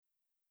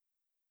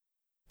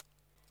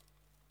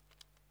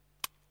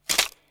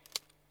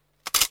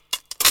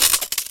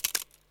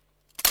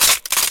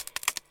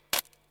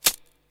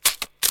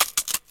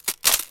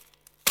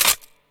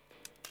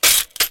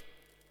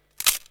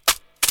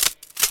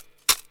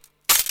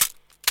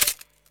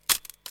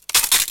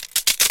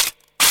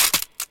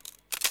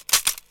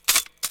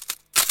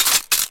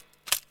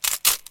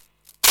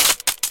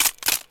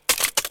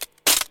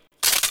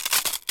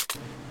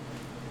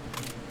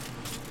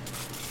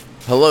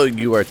Hello,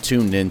 you are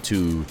tuned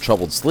into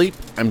Troubled Sleep.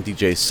 I'm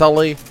DJ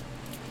Sully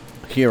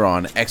here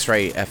on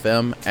X-Ray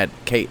FM at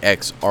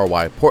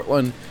KXRY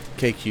Portland,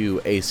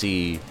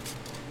 KQAC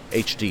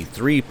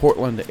HD3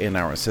 Portland, and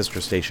our sister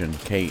station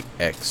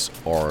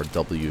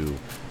KXRW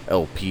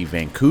LP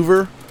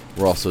Vancouver.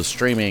 We're also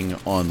streaming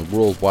on the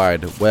World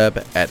Wide Web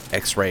at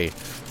xray.fm.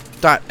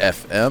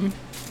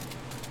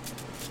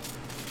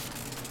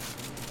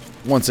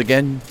 Once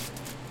again,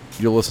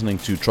 you're listening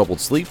to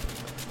Troubled Sleep,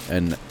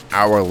 an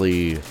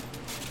hourly,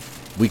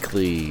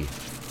 weekly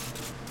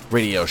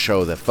radio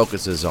show that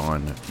focuses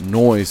on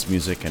noise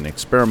music and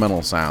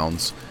experimental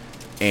sounds.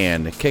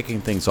 And kicking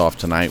things off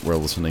tonight, we're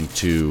listening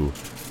to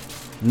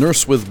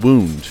Nurse with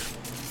Wound,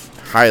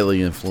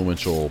 highly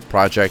influential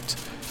project.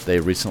 They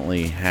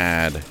recently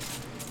had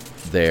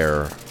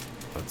their,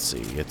 I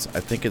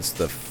think it's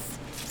the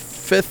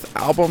fifth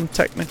album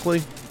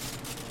technically.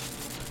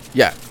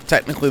 Yeah,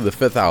 technically the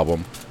fifth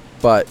album,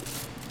 but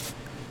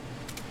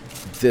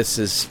this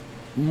is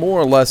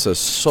more or less a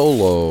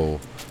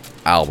solo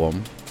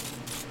album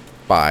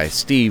by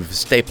Steve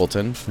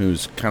Stapleton,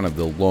 who's kind of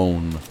the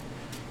lone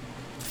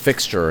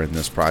fixture in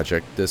this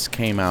project. This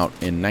came out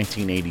in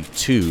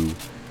 1982,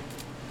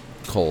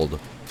 called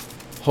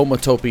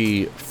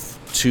Homotopy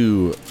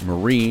 2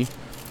 Marie,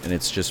 and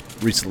it's just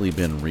recently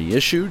been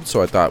reissued,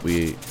 so I thought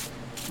we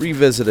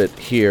revisit it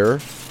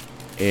here.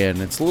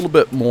 And it's a little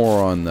bit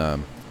more on the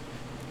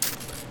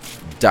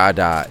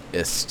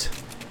Dadaist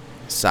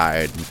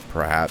side,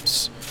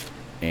 perhaps,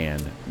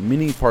 and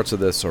many parts of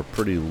this are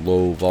pretty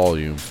low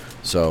volume,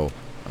 so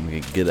I'm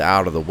going to get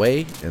out of the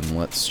way and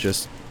let's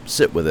just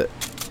sit with it.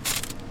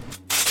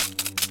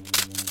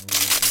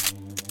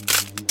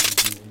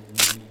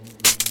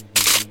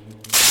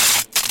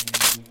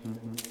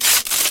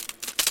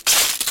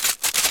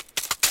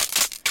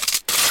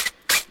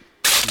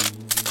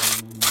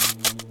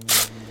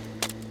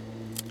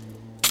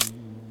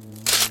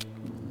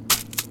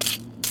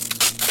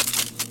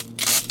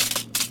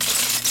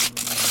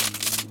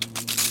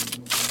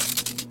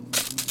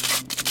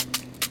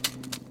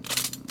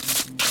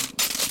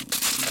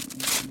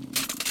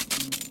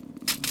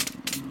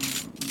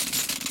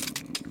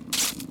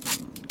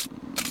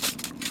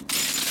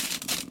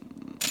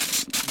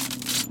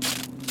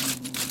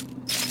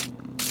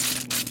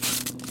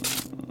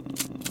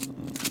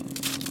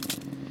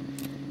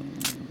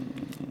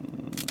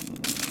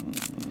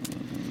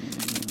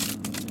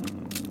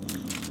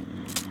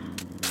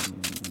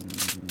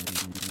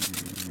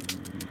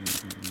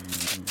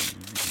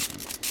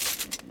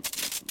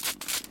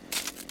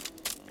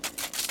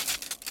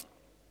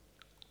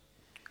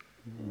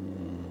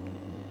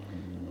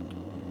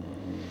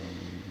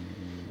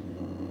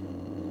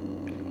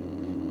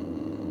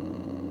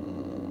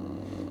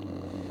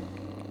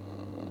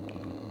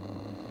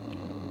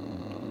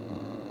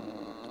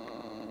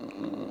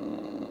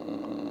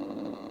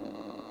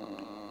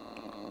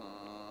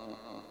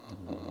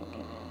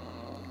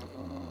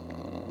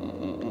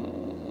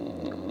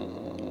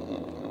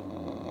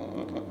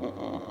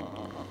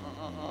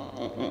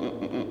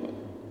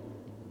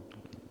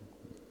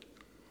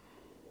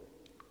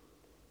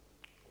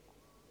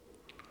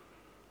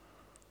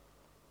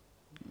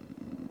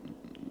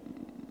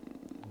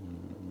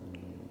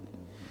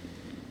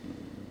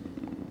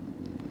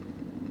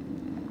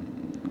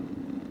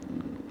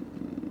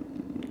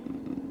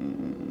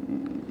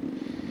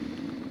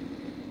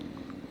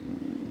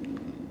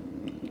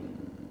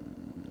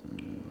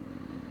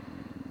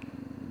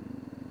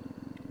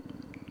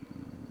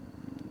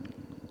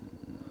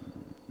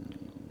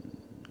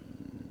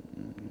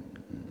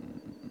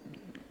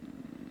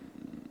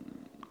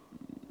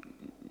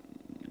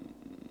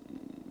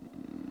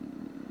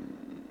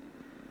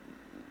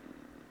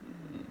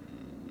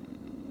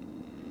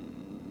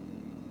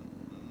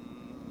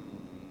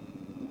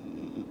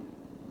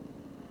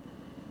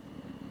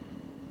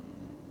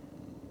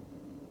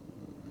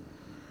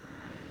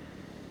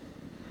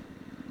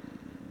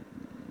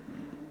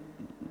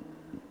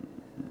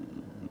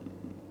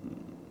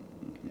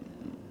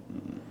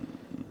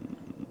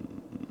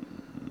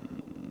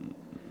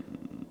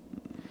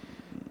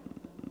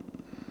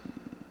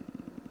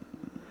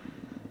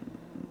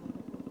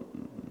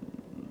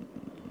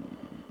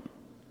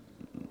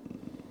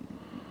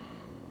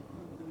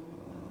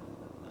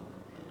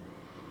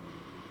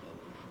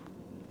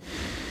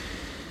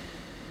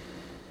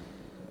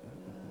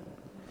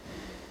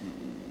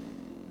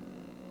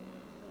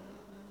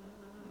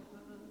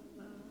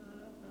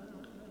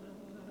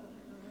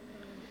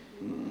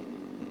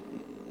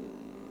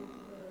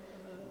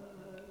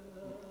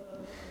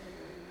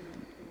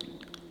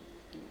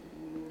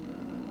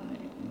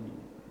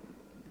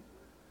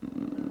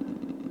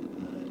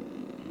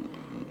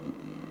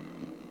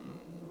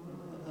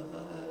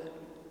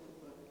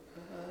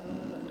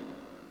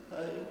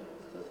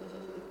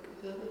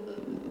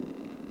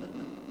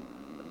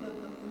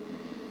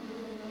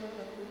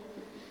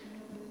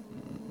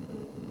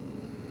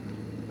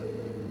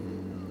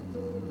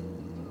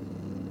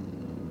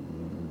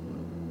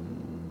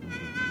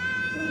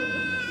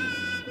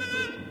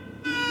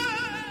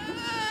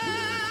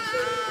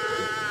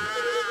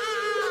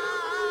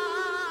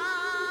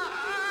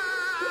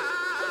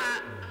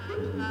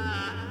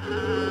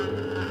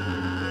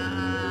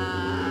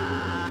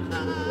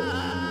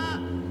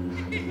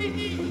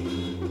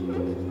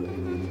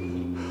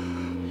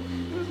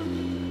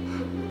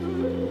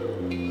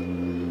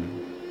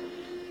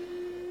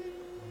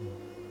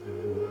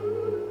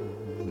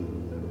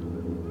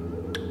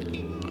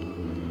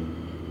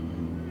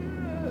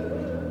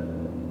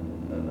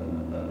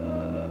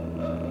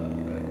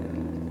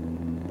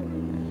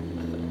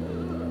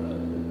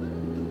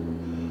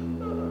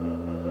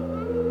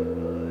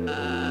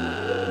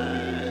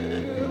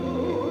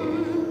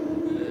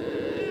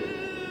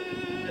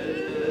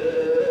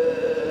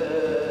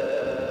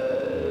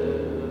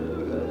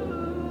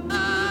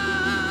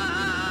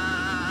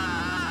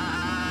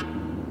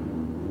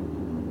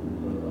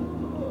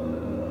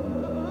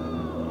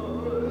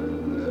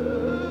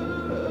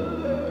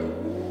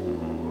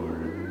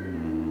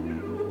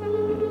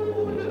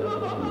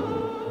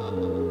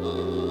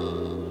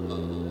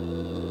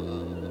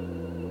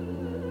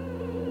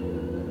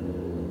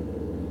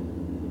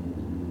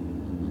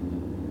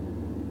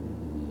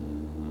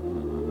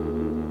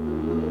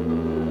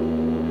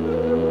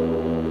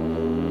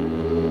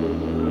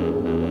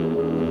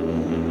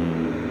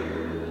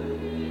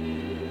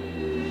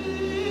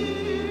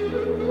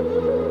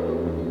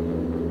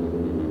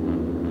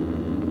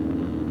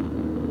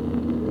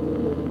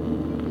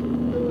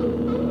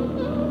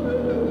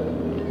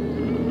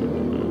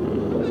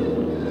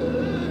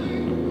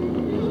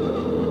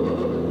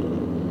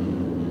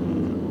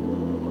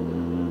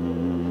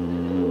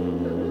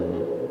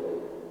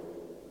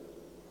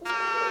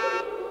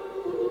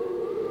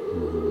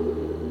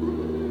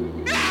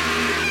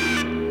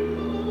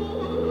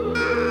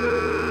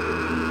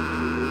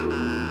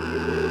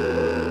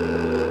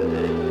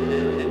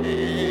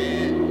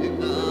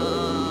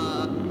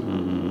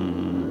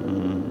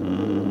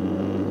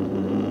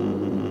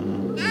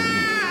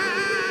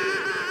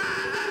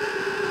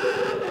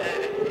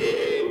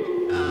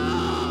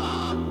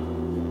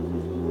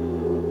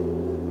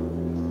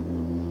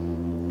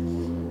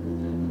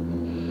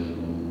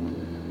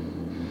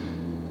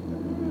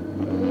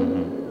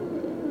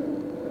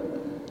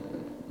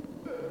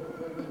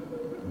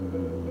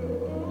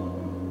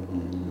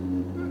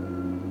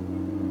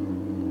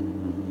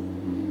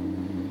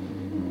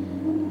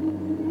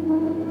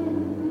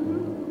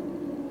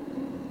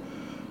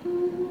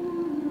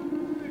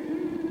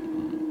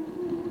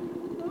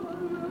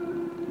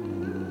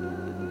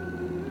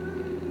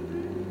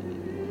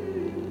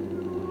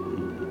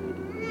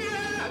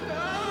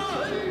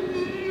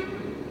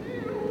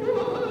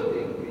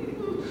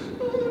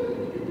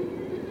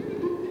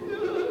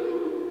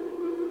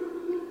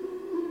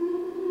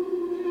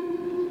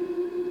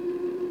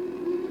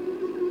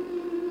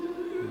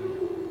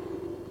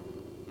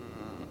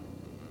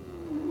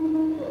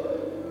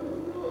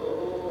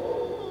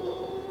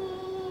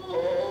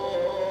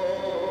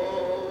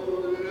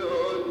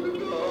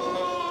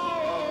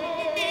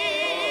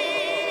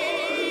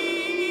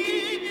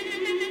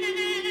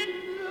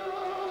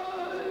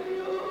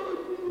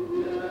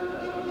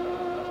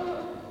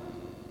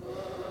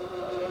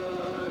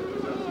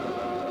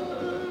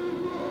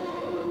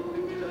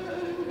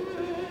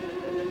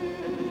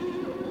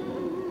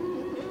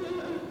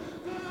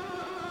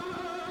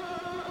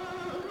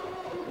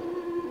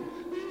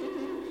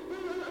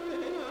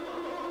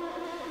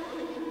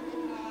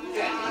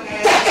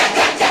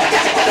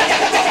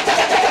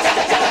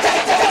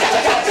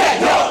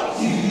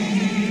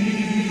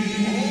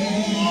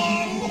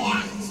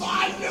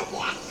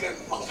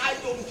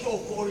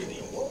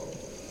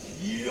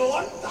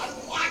 Yon dan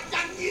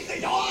wajang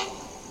kita yon.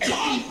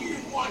 Jadi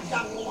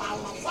wajang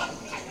walasan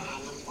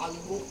kayangan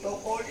palbuk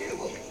toko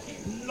ini.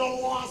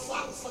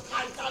 Nawasang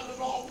sekancan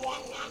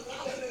rawang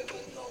angal itu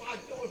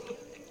ajo.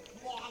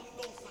 Mohon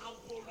dosa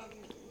ampunan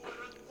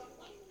ngangkat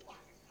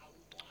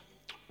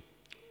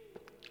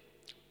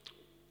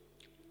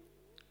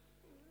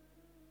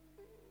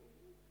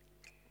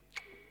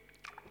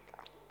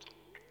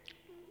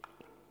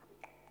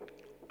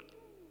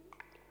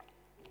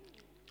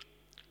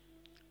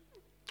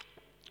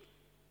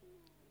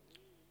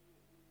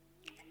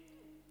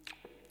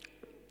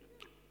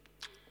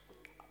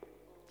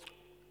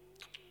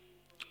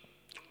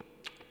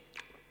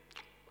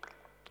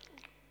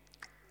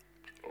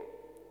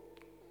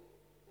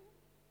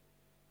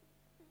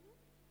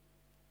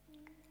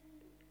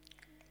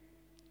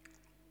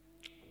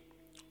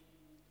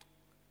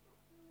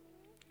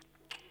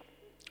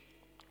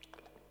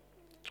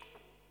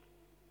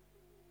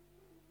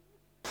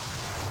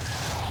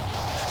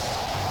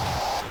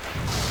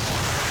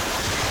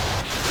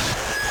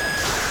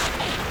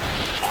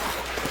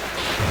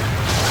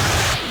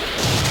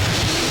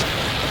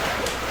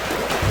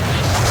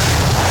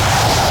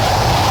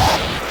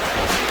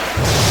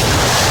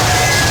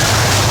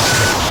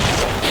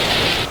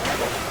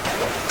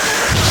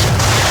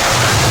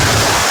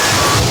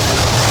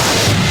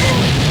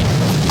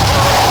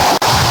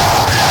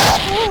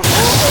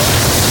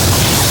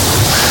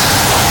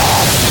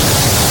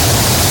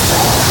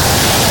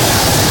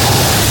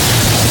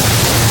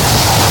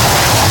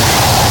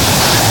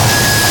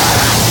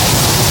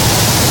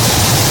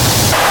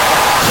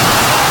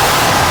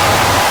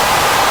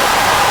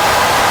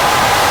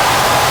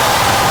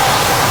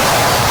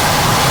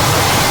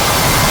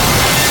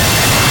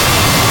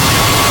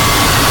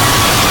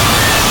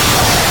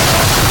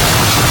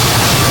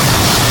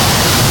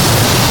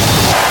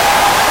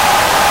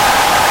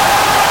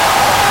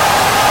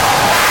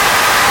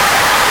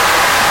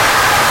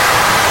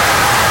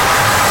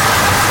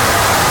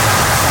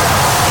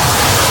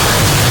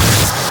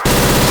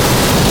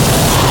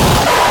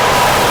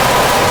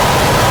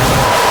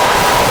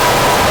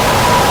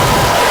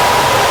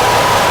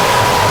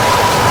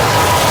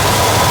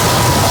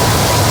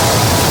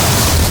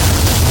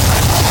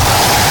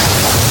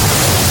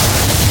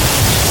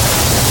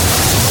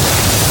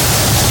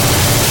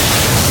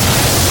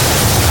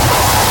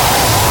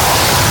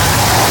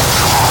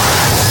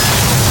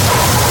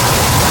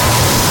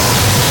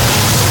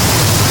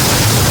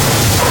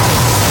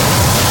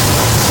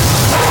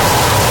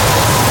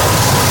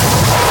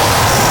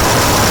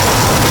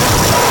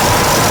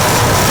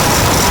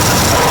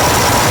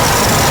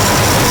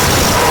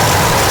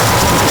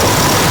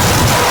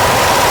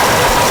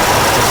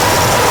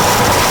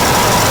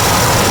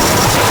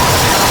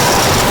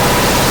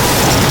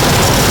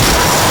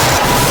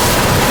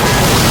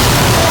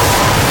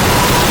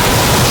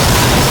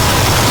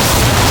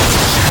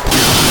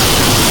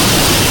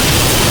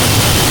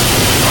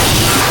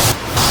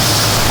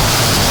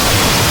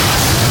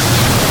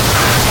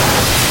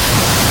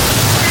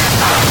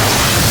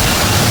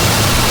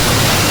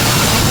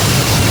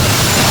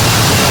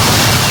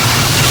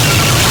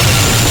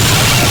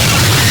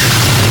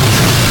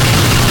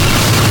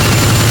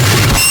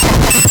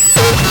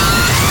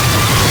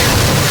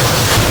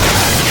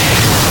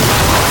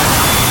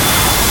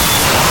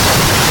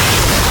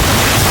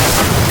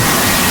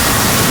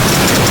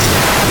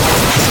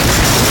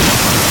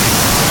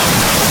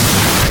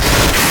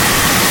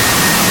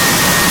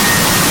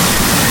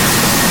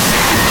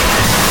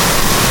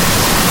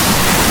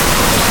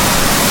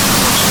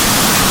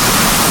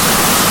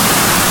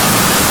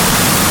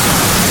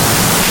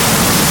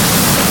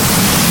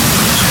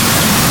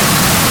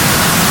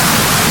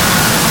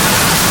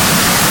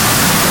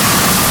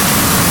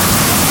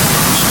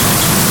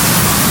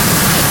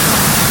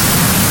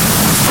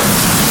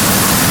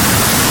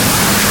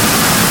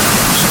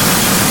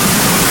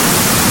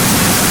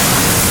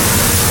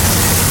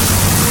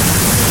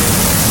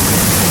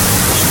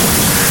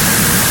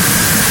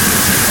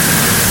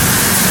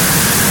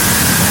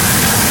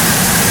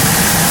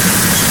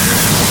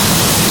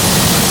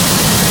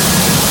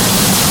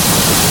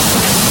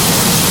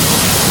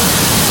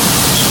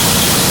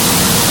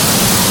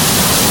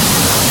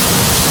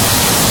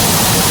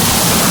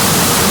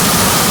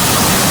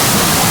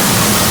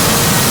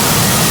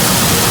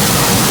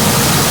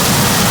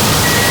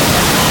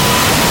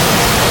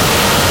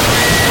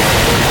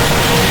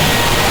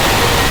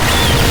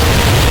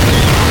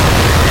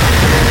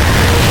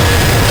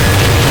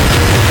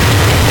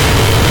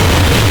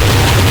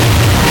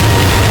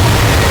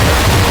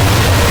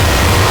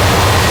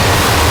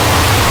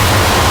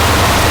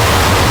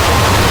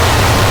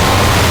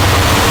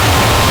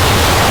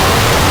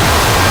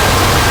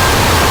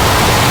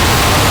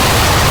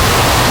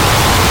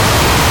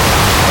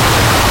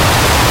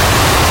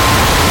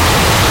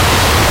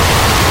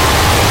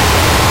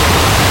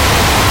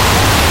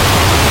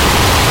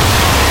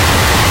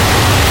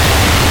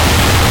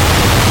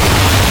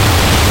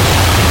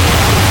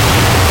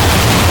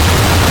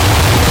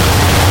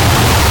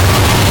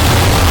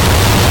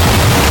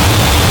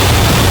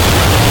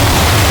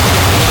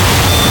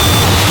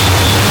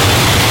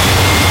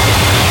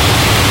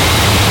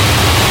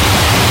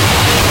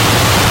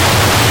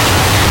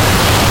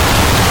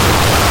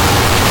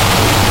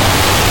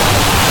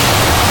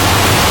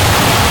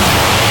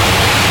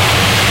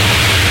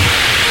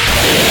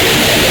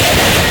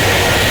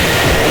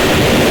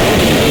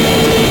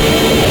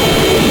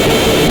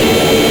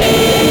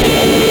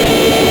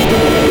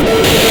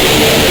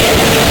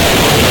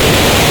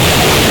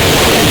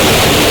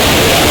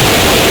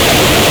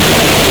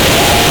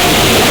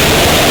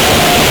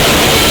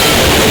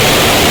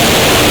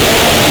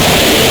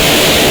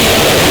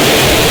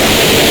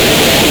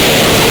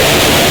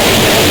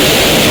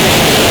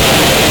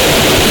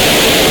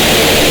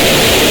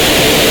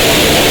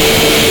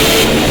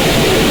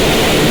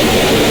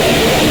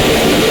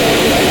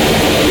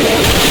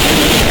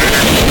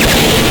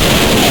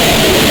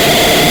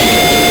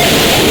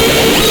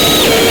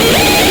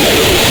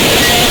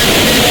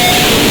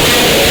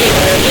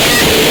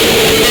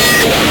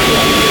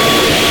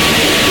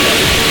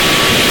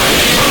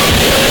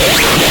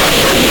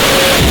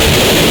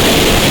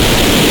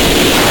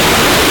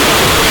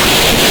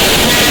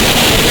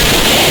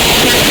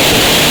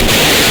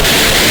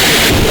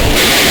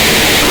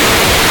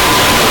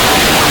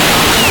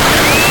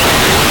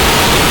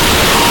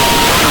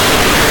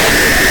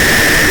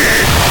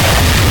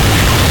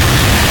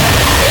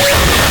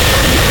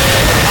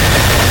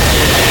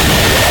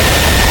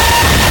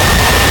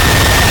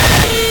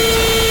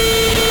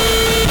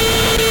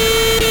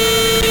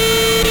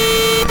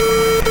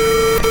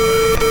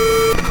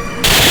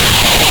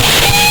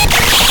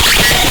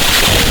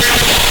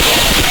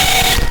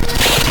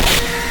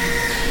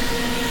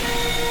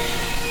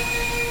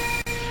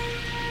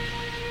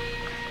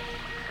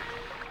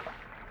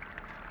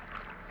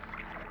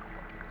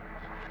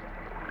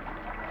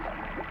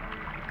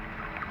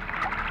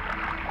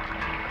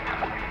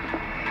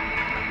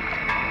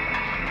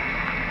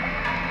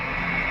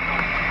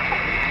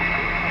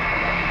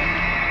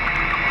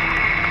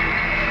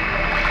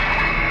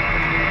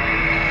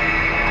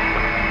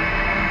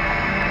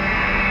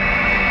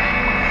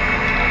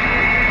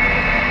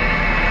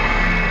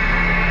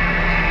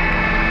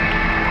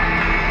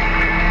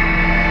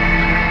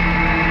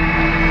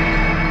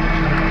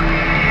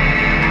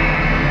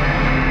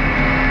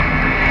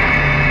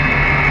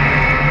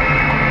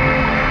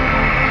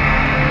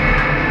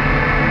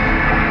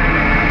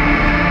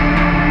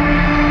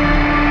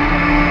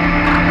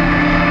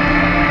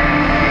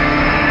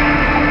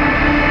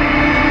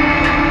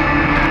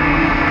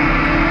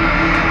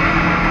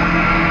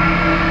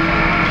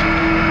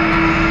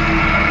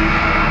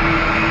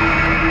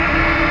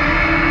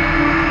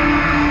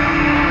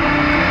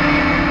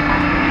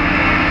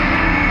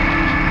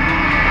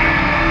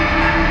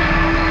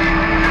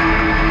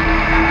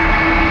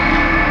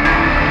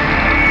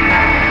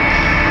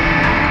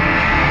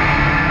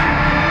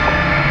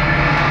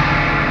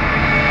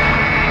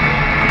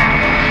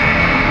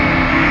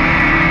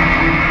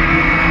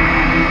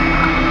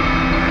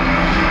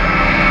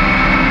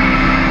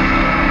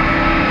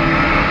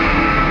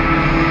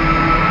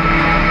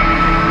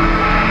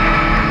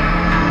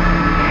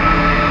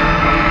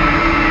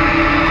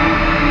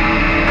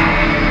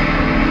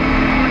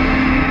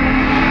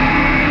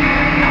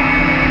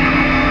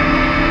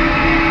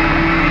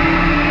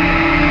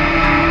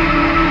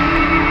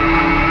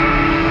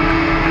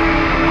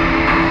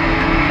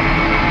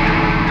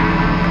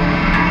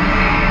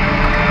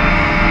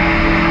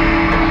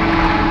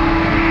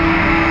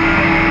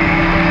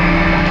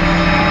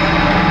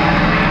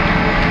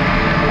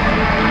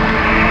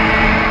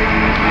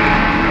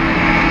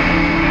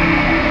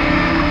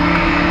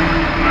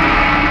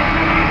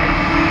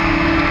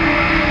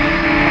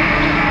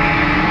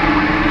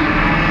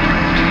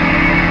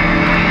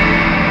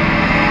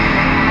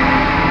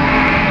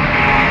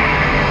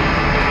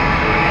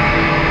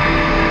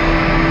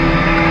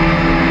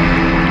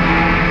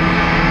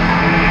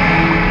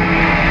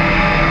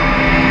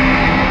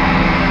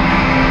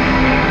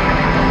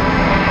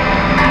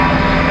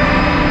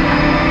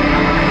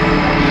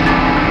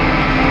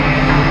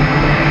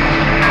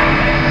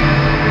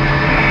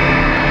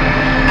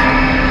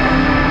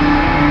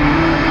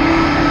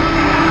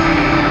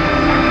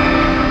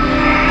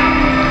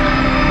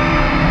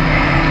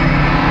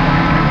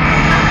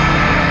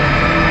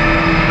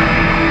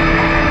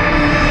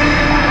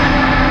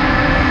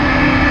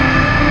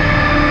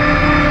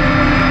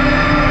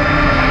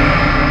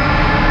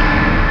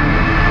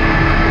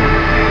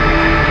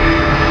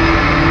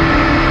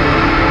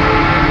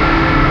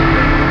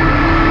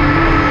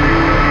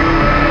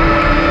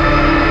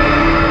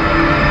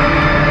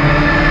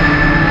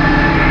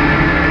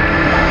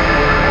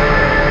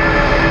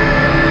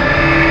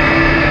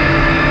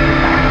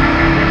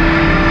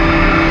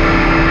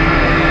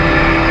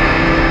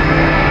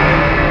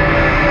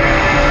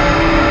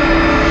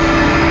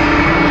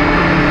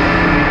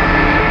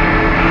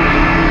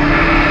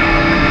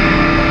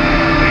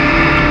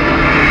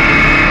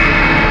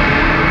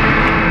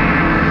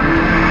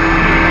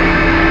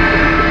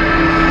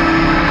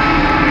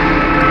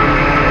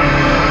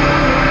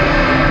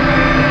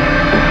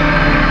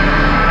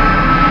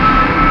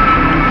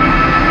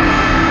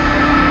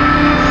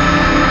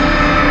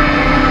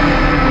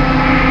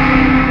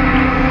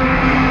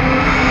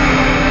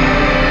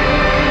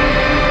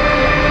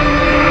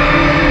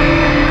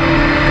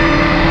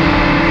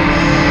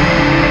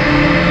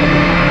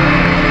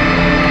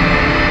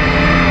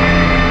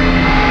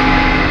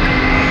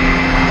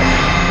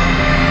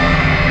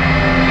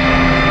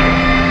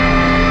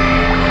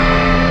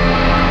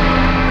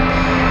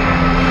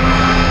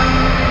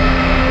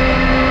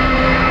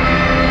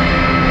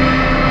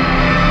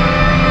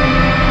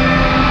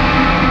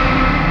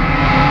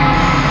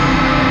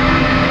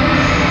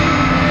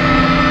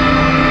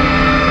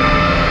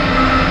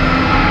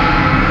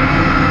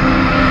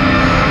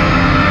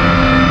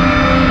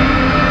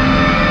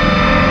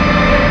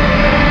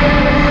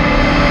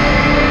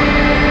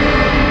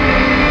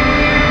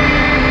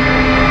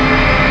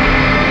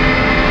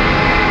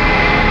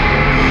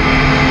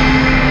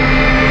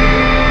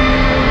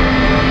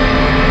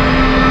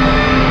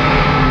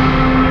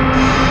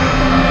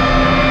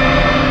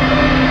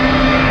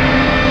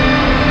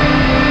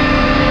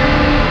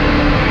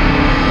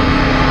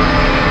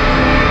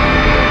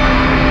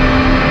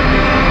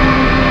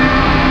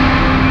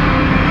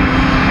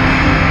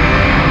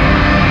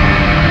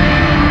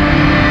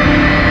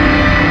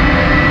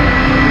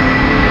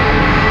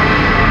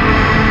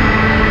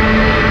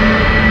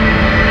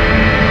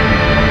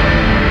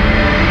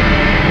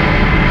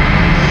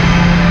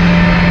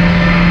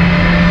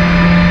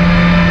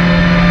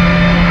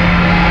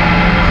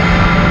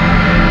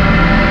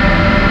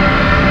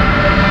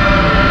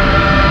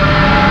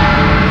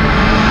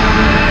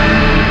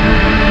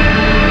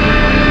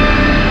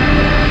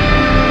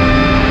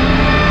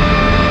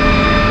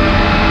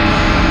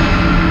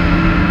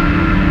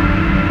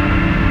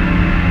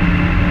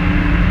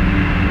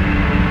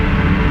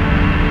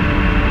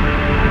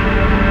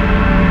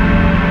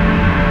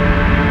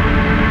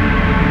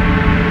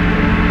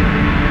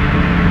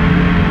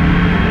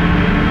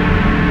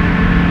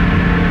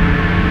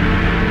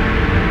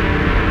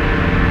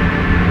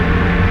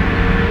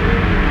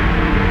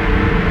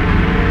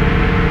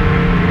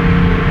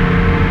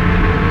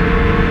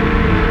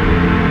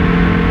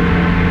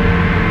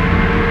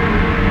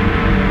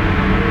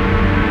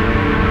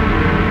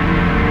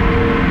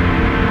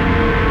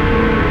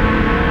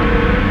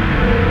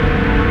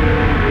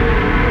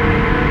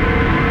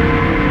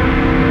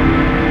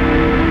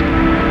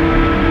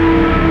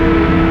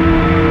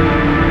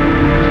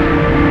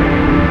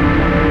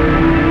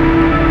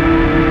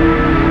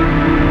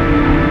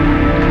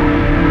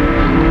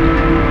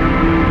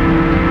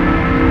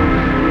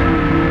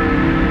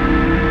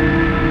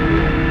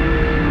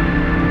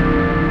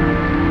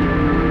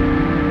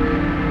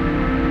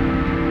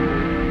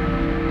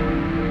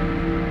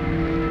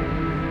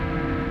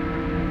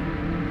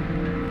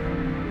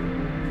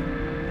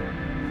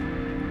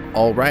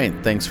All right,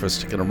 thanks for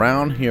sticking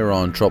around here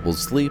on Troubled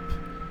Sleep.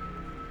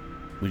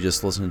 We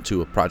just listened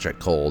to a project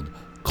called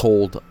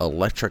Cold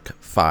Electric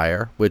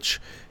Fire, which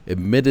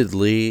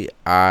admittedly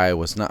I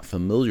was not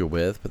familiar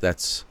with, but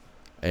that's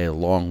a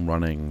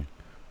long-running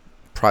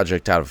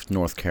project out of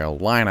North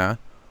Carolina.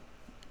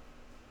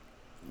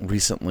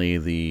 Recently,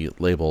 the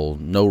label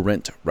No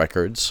Rent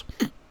Records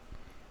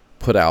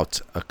put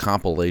out a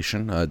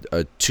compilation, a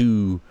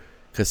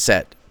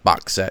 2-cassette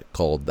box set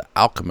called The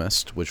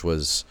Alchemist, which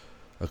was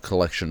a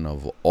collection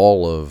of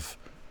all of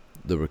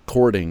the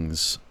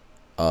recordings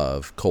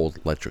of Cold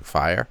Electric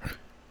Fire.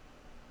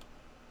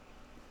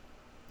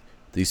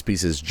 These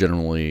pieces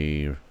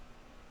generally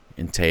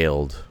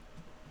entailed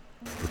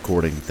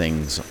recording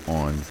things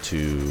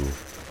onto,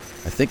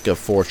 I think, a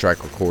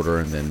 4-track recorder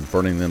and then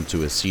burning them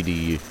to a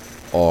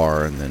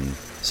CD-R and then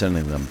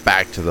sending them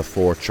back to the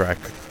 4-track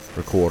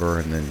recorder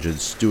and then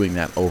just doing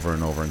that over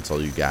and over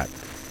until you got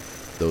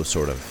those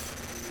sort of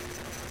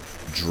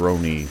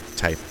drony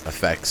type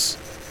effects.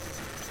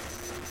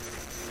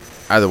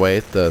 Either way,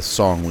 the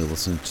song we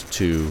listened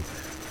to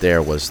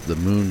there was The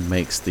Moon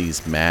Makes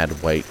These Mad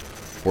White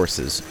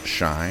Horses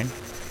Shine.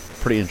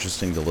 Pretty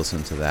interesting to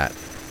listen to that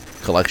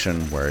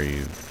collection where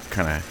you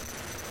kind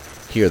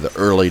of hear the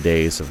early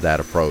days of that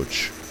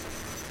approach,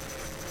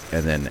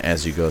 and then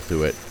as you go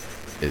through it,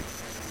 it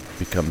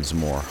becomes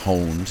more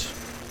honed.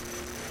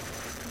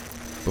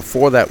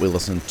 Before that, we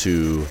listened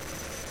to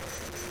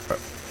a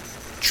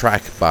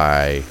track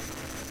by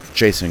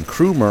Jason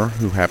Krumer,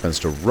 who happens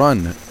to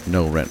run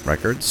No Rent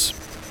Records,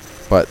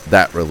 but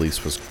that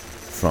release was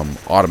from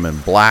Ottoman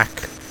Black,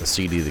 a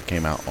CD that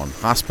came out on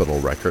Hospital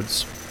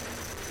Records.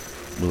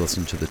 We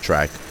listened to the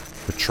track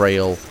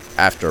Betrayal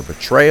After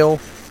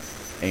Betrayal,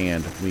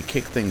 and we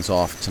kick things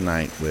off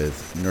tonight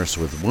with Nurse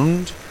with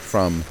Wound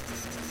from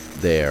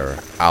their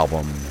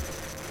album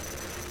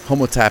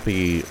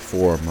Homotapy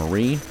for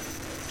Marie,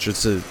 which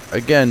is,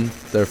 again,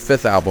 their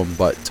 5th album,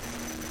 but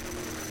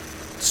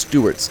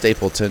Stuart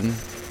Stapleton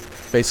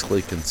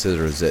basically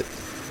considers it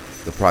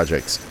the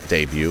project's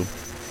debut,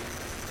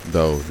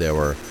 though there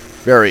were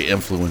very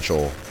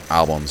influential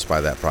albums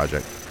by that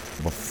project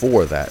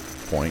before that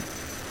point.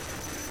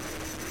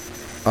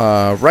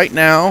 Right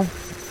now,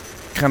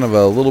 kind of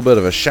a little bit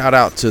of a shout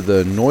out to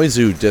the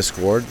Noizu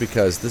Discord,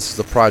 because this is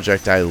a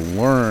project I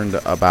learned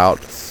about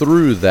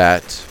through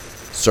that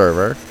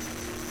server.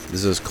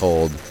 This is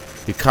called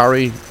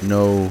Hikari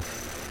no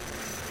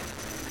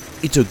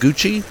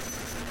Itoguchi,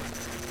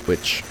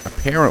 which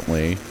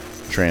apparently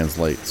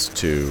translates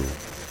to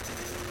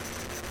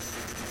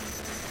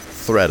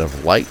Thread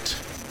of Light.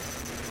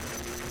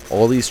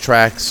 All these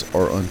tracks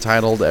are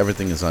untitled.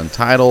 Everything is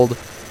untitled.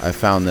 I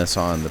found this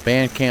on the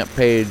Bandcamp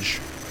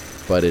page,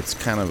 but it's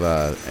kind of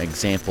an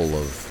example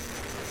of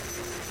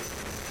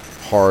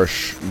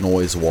harsh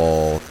noise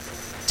wall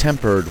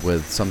tempered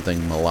with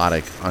something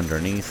melodic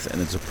underneath,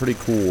 and it's a pretty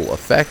cool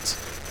effect.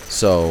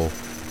 So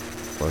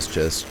let's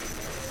just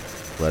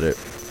let it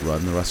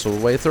run the rest of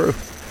the way through.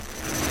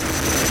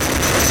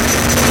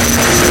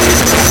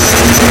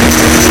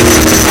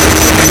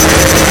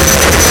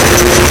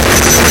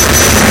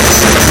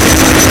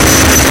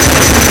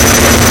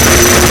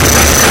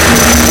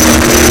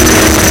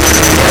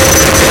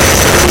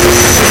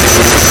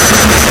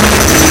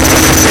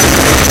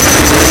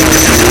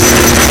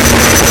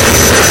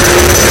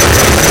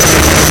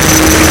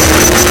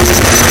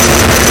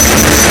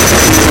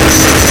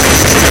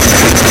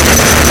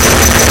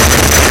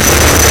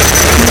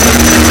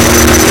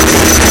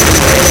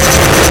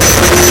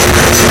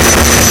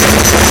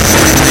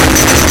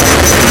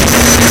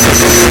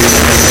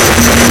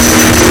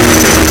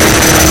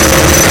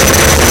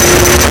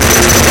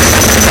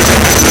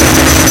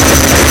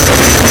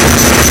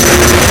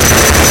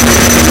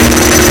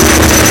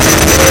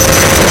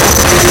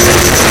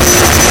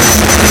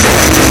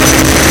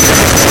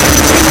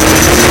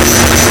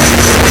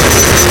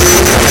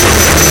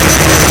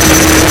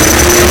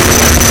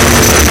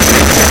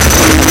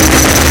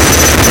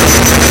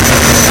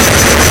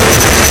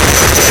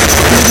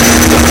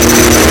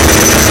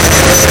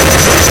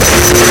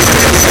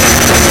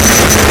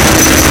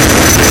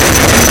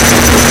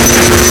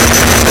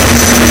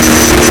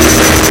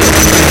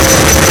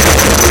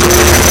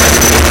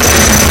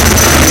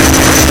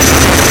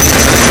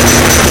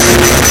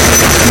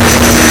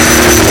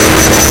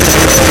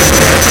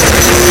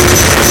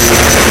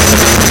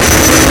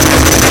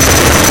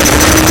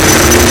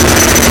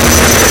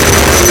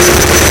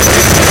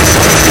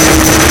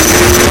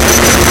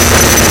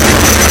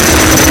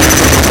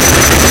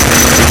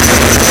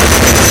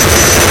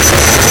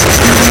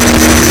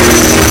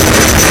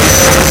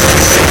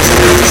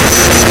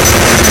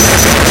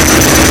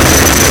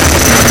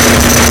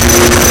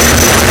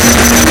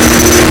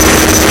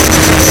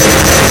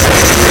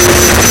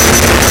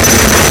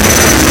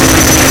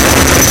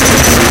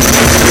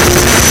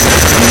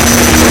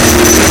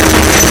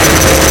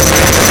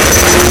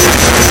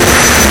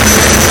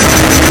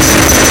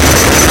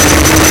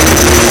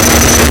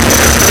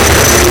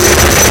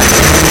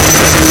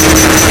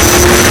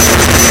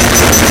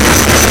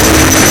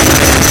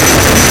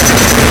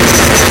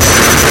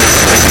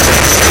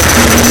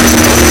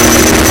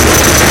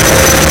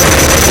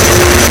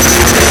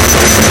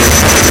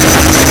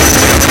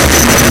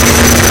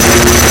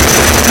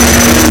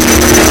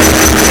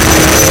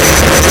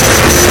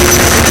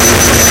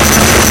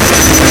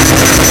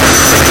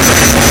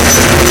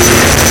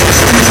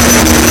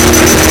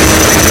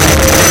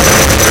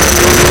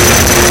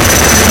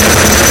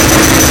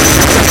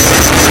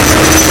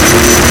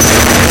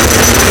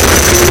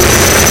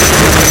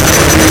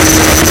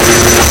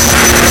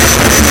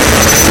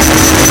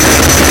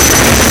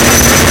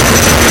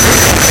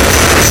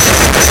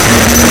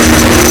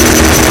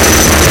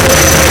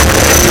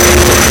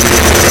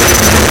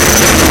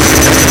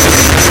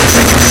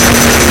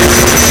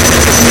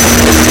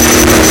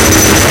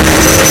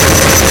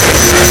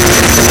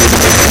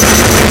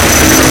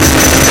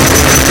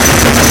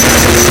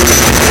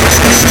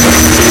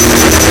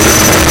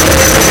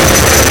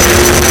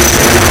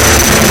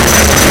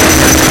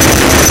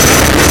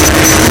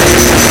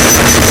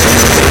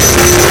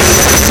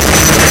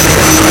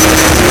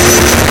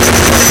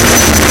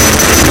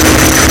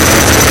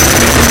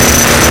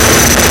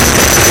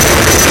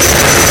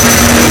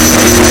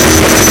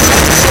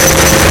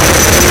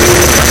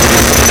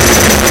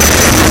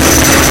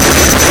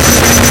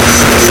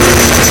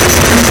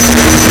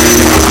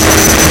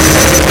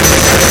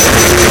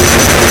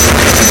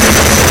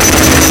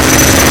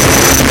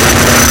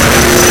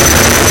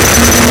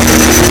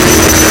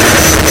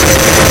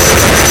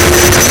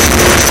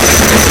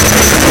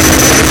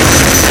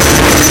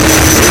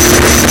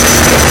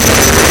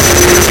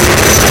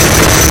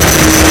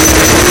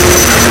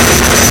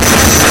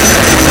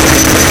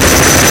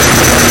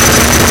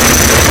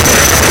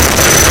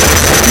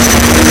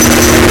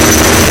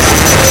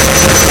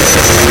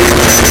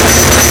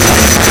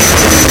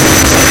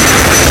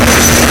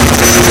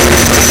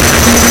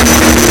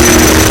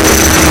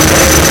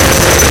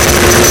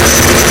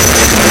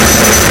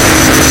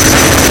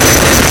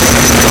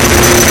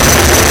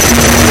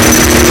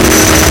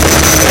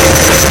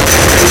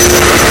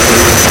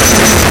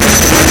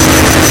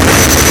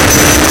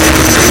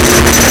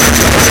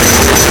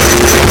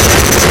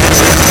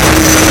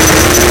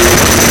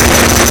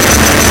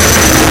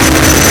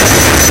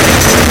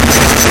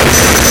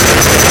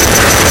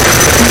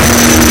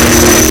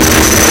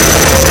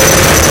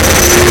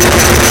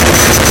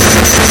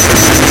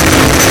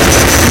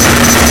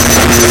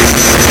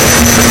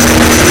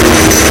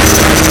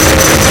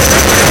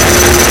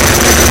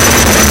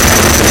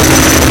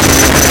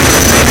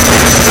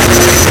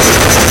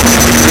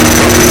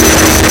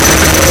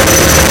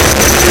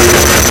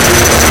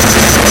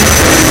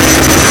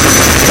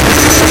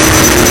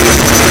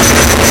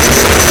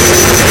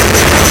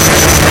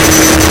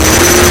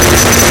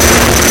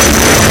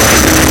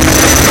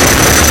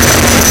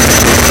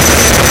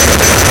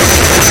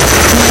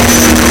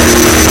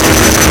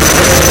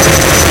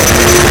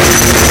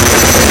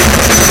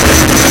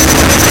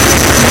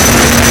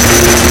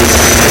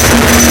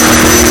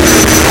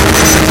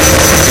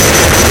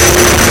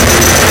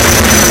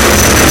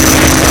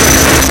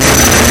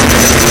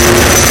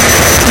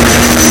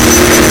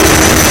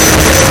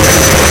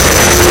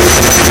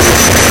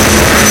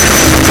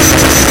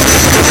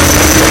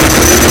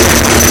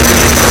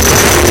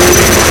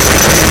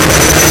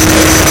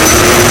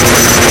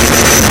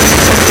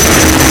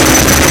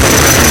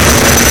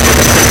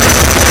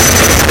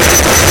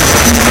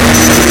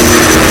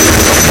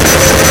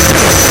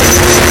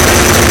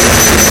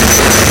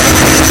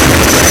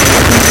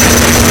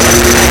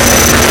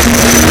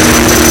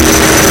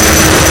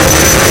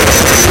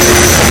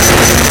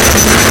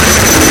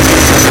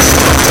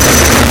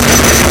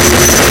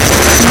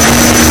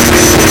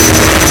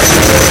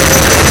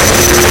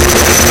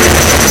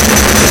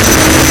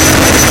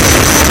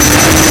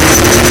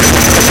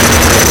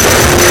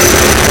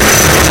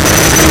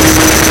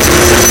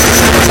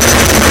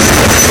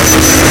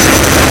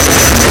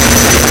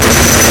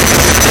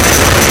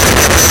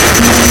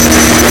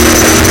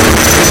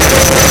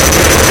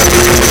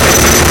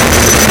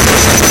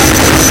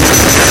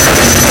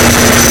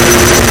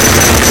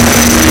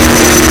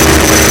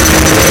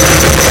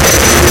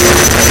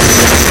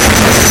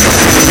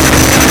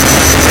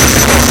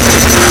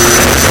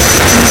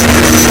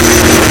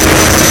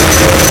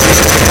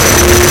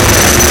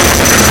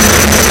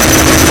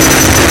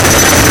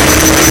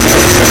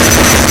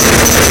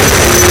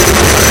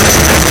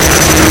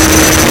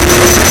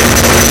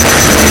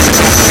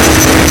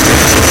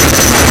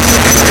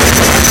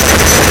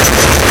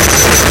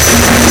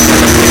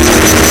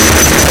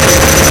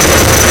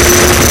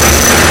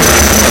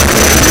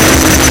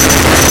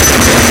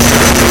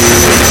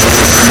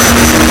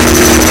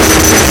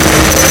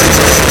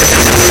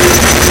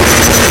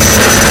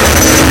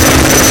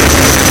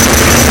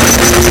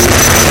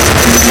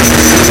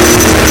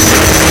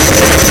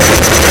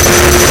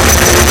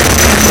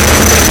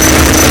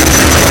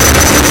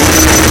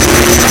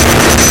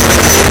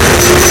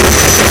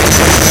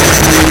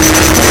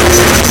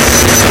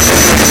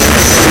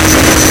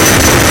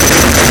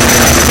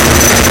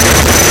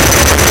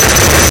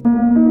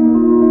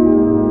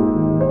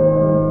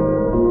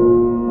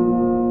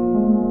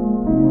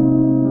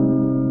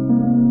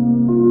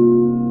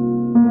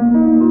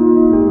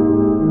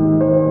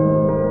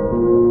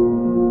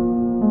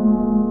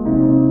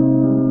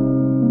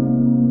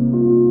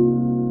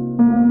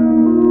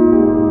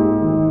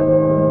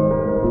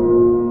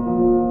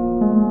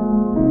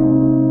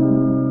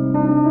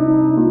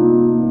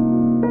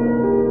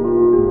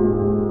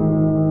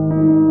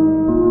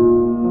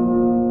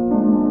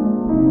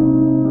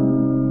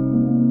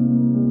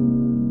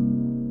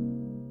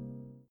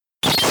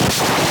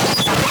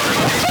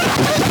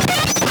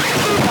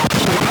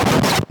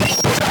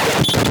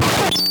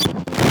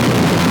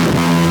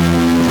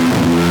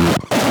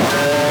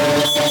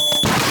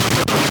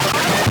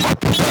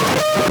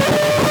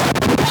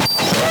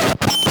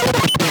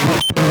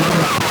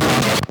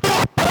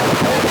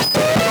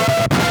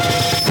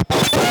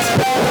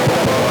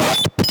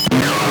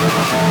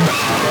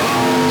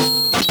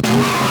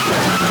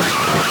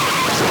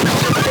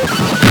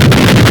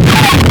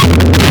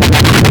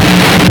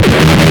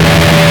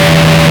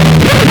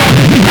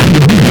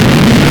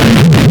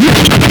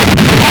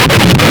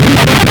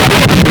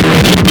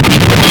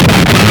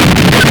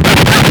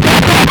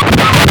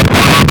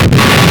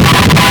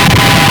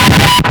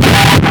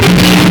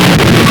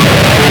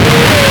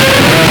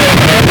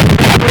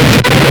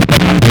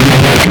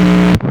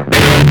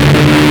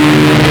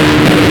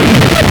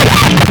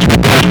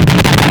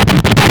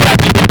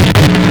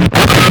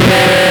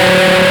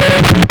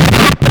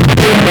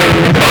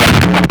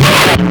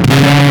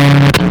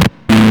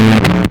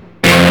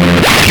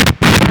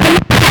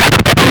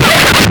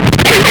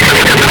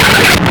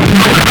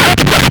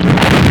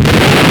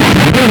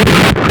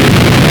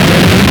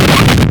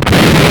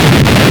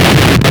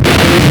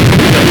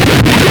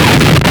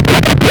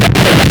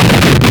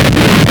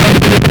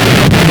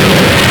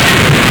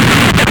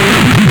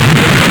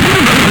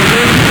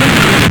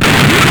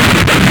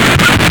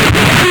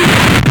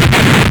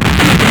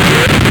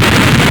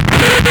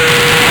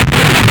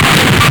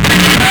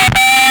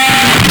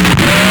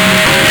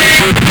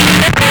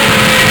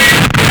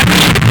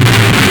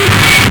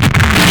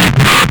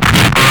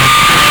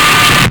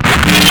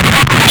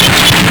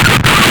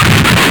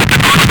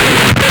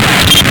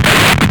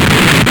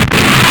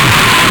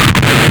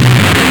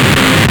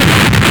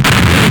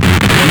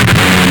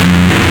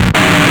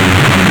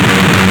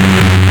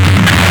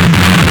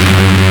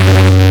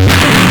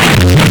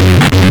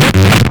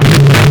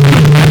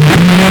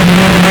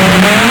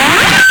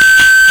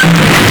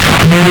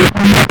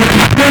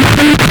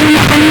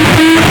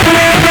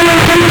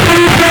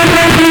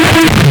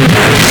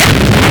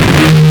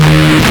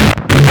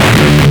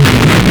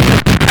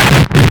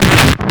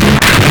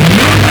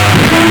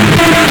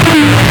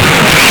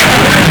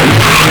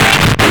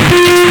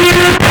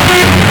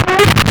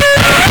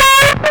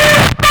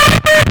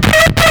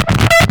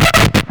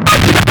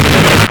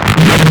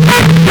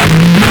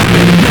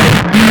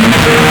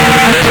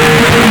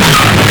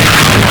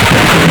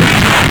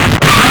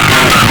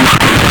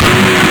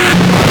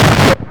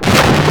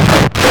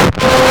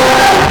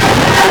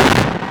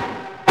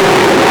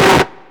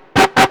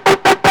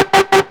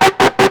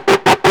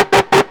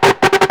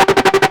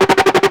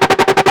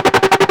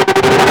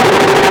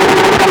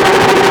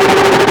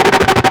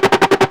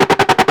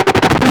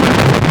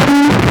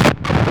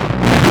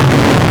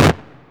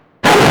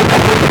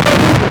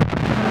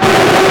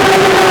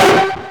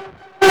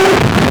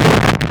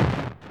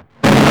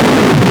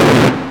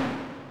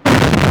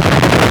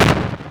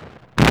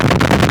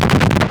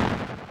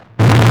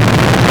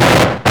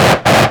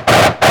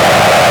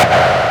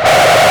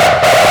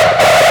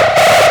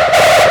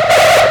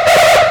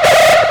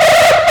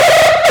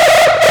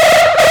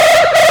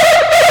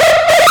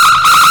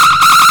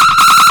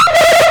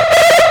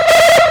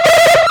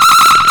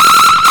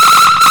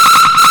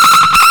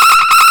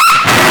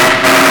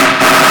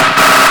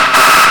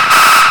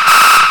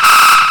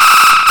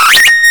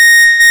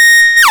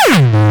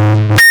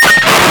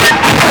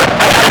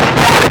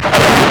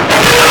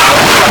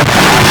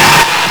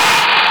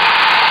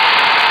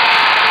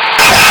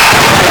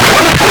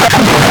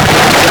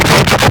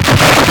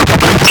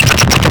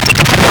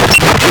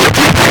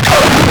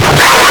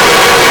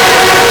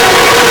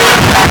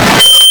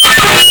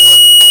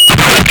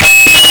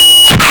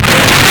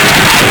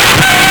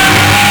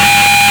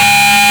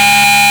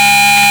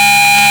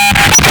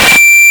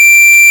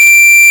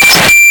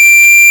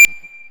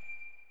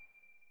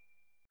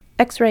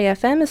 X-Ray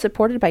FM is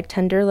supported by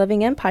Tender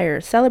Loving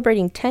Empire,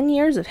 celebrating 10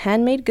 years of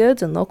handmade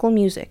goods and local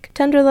music.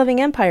 Tender Loving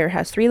Empire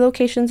has 3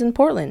 locations in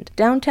Portland,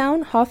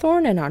 downtown,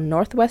 Hawthorne, and on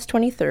Northwest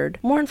 23rd.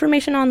 More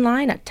information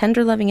online at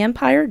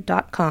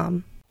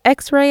tenderlovingempire.com.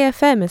 X-Ray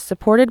FM is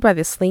supported by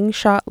the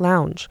Slingshot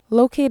Lounge.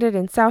 Located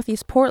in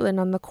Southeast Portland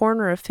on the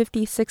corner of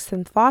 56th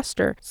and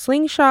Foster,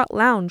 Slingshot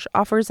Lounge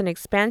offers an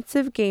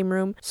expansive game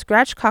room,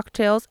 scratch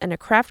cocktails, and a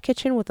craft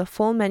kitchen with a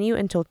full menu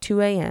until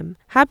 2 a.m.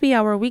 Happy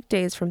hour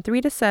weekdays from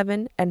 3 to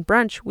 7, and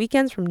brunch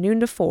weekends from noon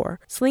to 4.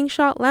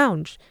 Slingshot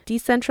Lounge,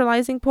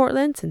 decentralizing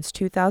Portland since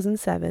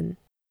 2007.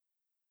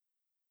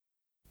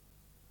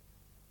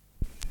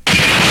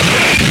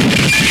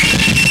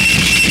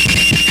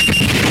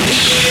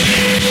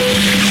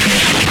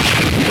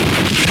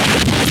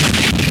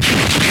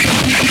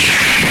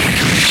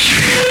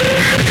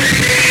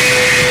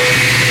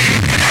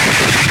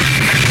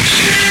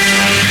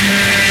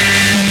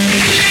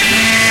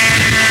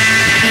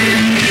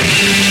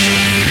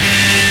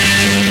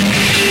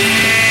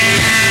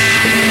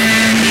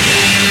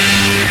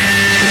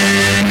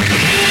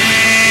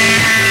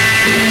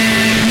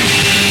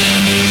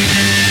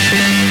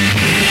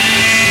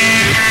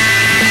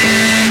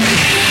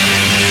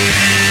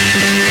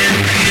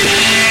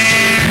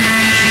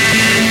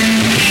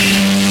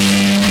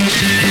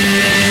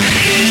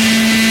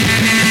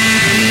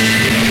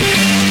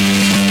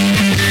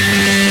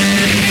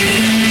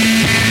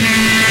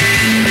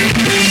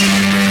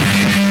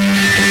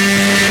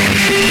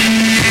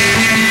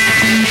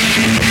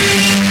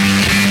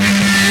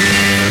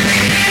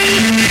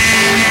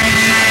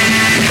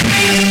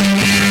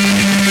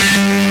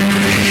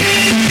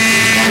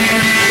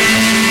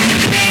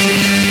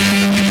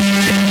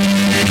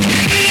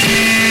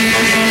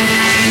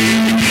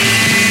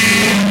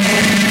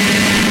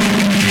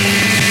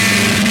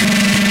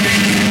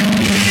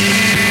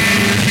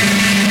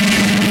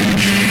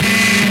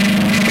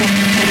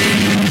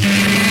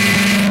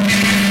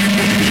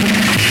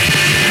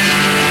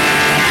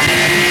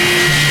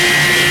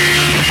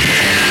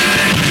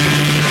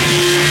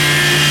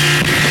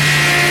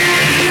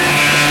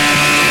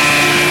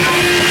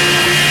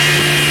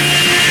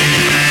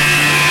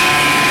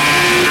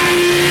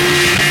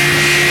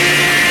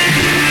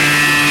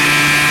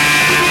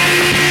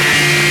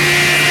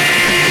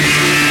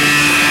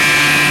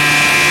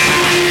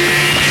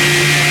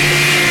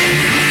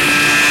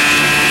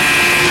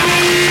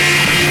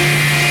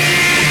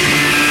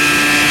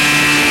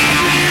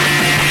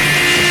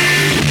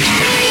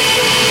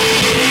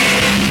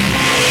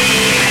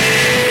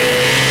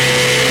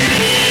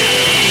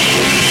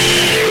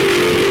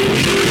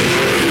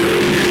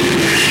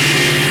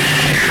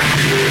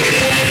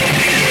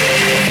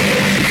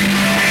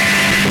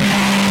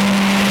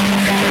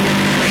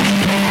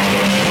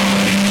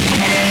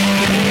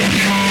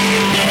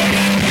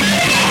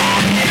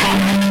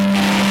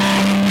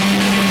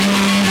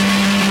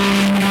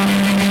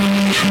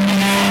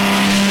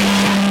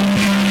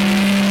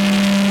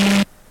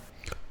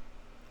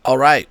 All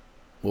right,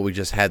 what we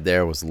just had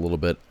there was a little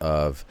bit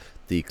of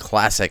the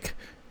classic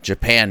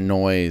Japan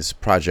noise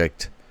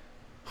project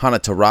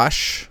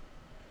Hanatarash.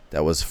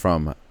 That was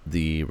from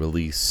the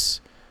release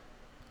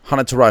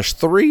Hanatarash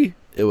 3.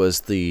 It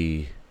was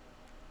the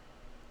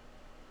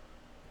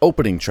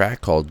opening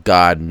track called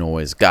God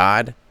Noise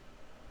God.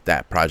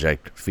 That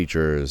project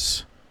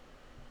features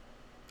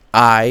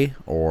I,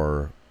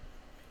 or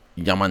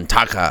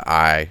Yamantaka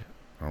I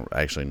don't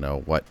actually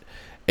know what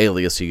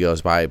alias he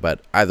goes by, but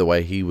either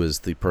way, he was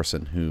the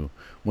person who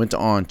went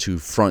on to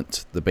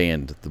front the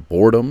band The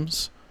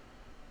Boredoms.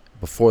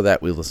 Before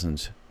that, we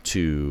listened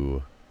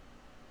to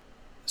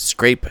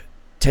Scrape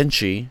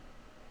Tenchi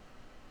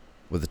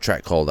with a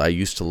track called I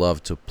Used to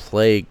Love to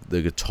Play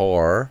the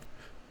Guitar.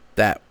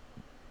 That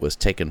was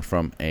taken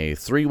from a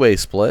 3-way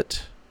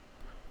split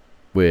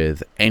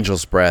with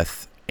Angel's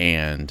Breath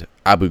and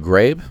Abu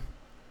Ghraib.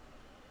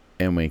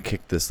 And we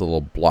kicked this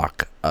little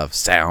block of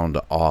sound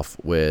off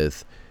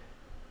with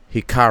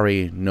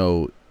Hikari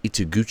no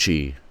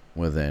Itaguchi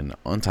with an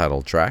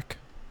untitled track.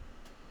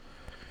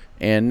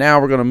 And now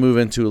we're going to move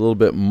into a little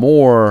bit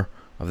more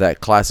of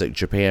that classic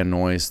Japan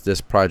noise. This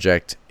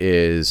project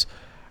is,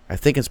 I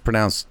think it's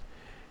pronounced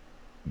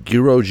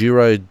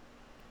Girojiri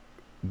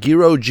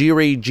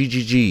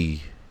GGG.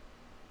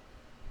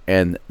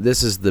 And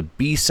this is the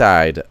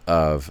B-side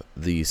of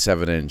the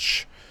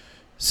 7-inch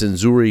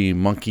Senzuri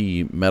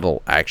Monkey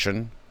Metal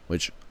Action,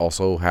 which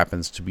also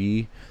happens to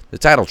be the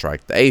title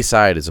track. The A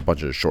side is a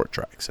bunch of short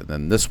tracks, and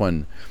then this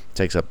one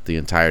takes up the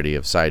entirety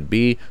of side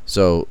B.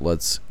 So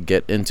let's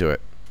get into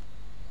it.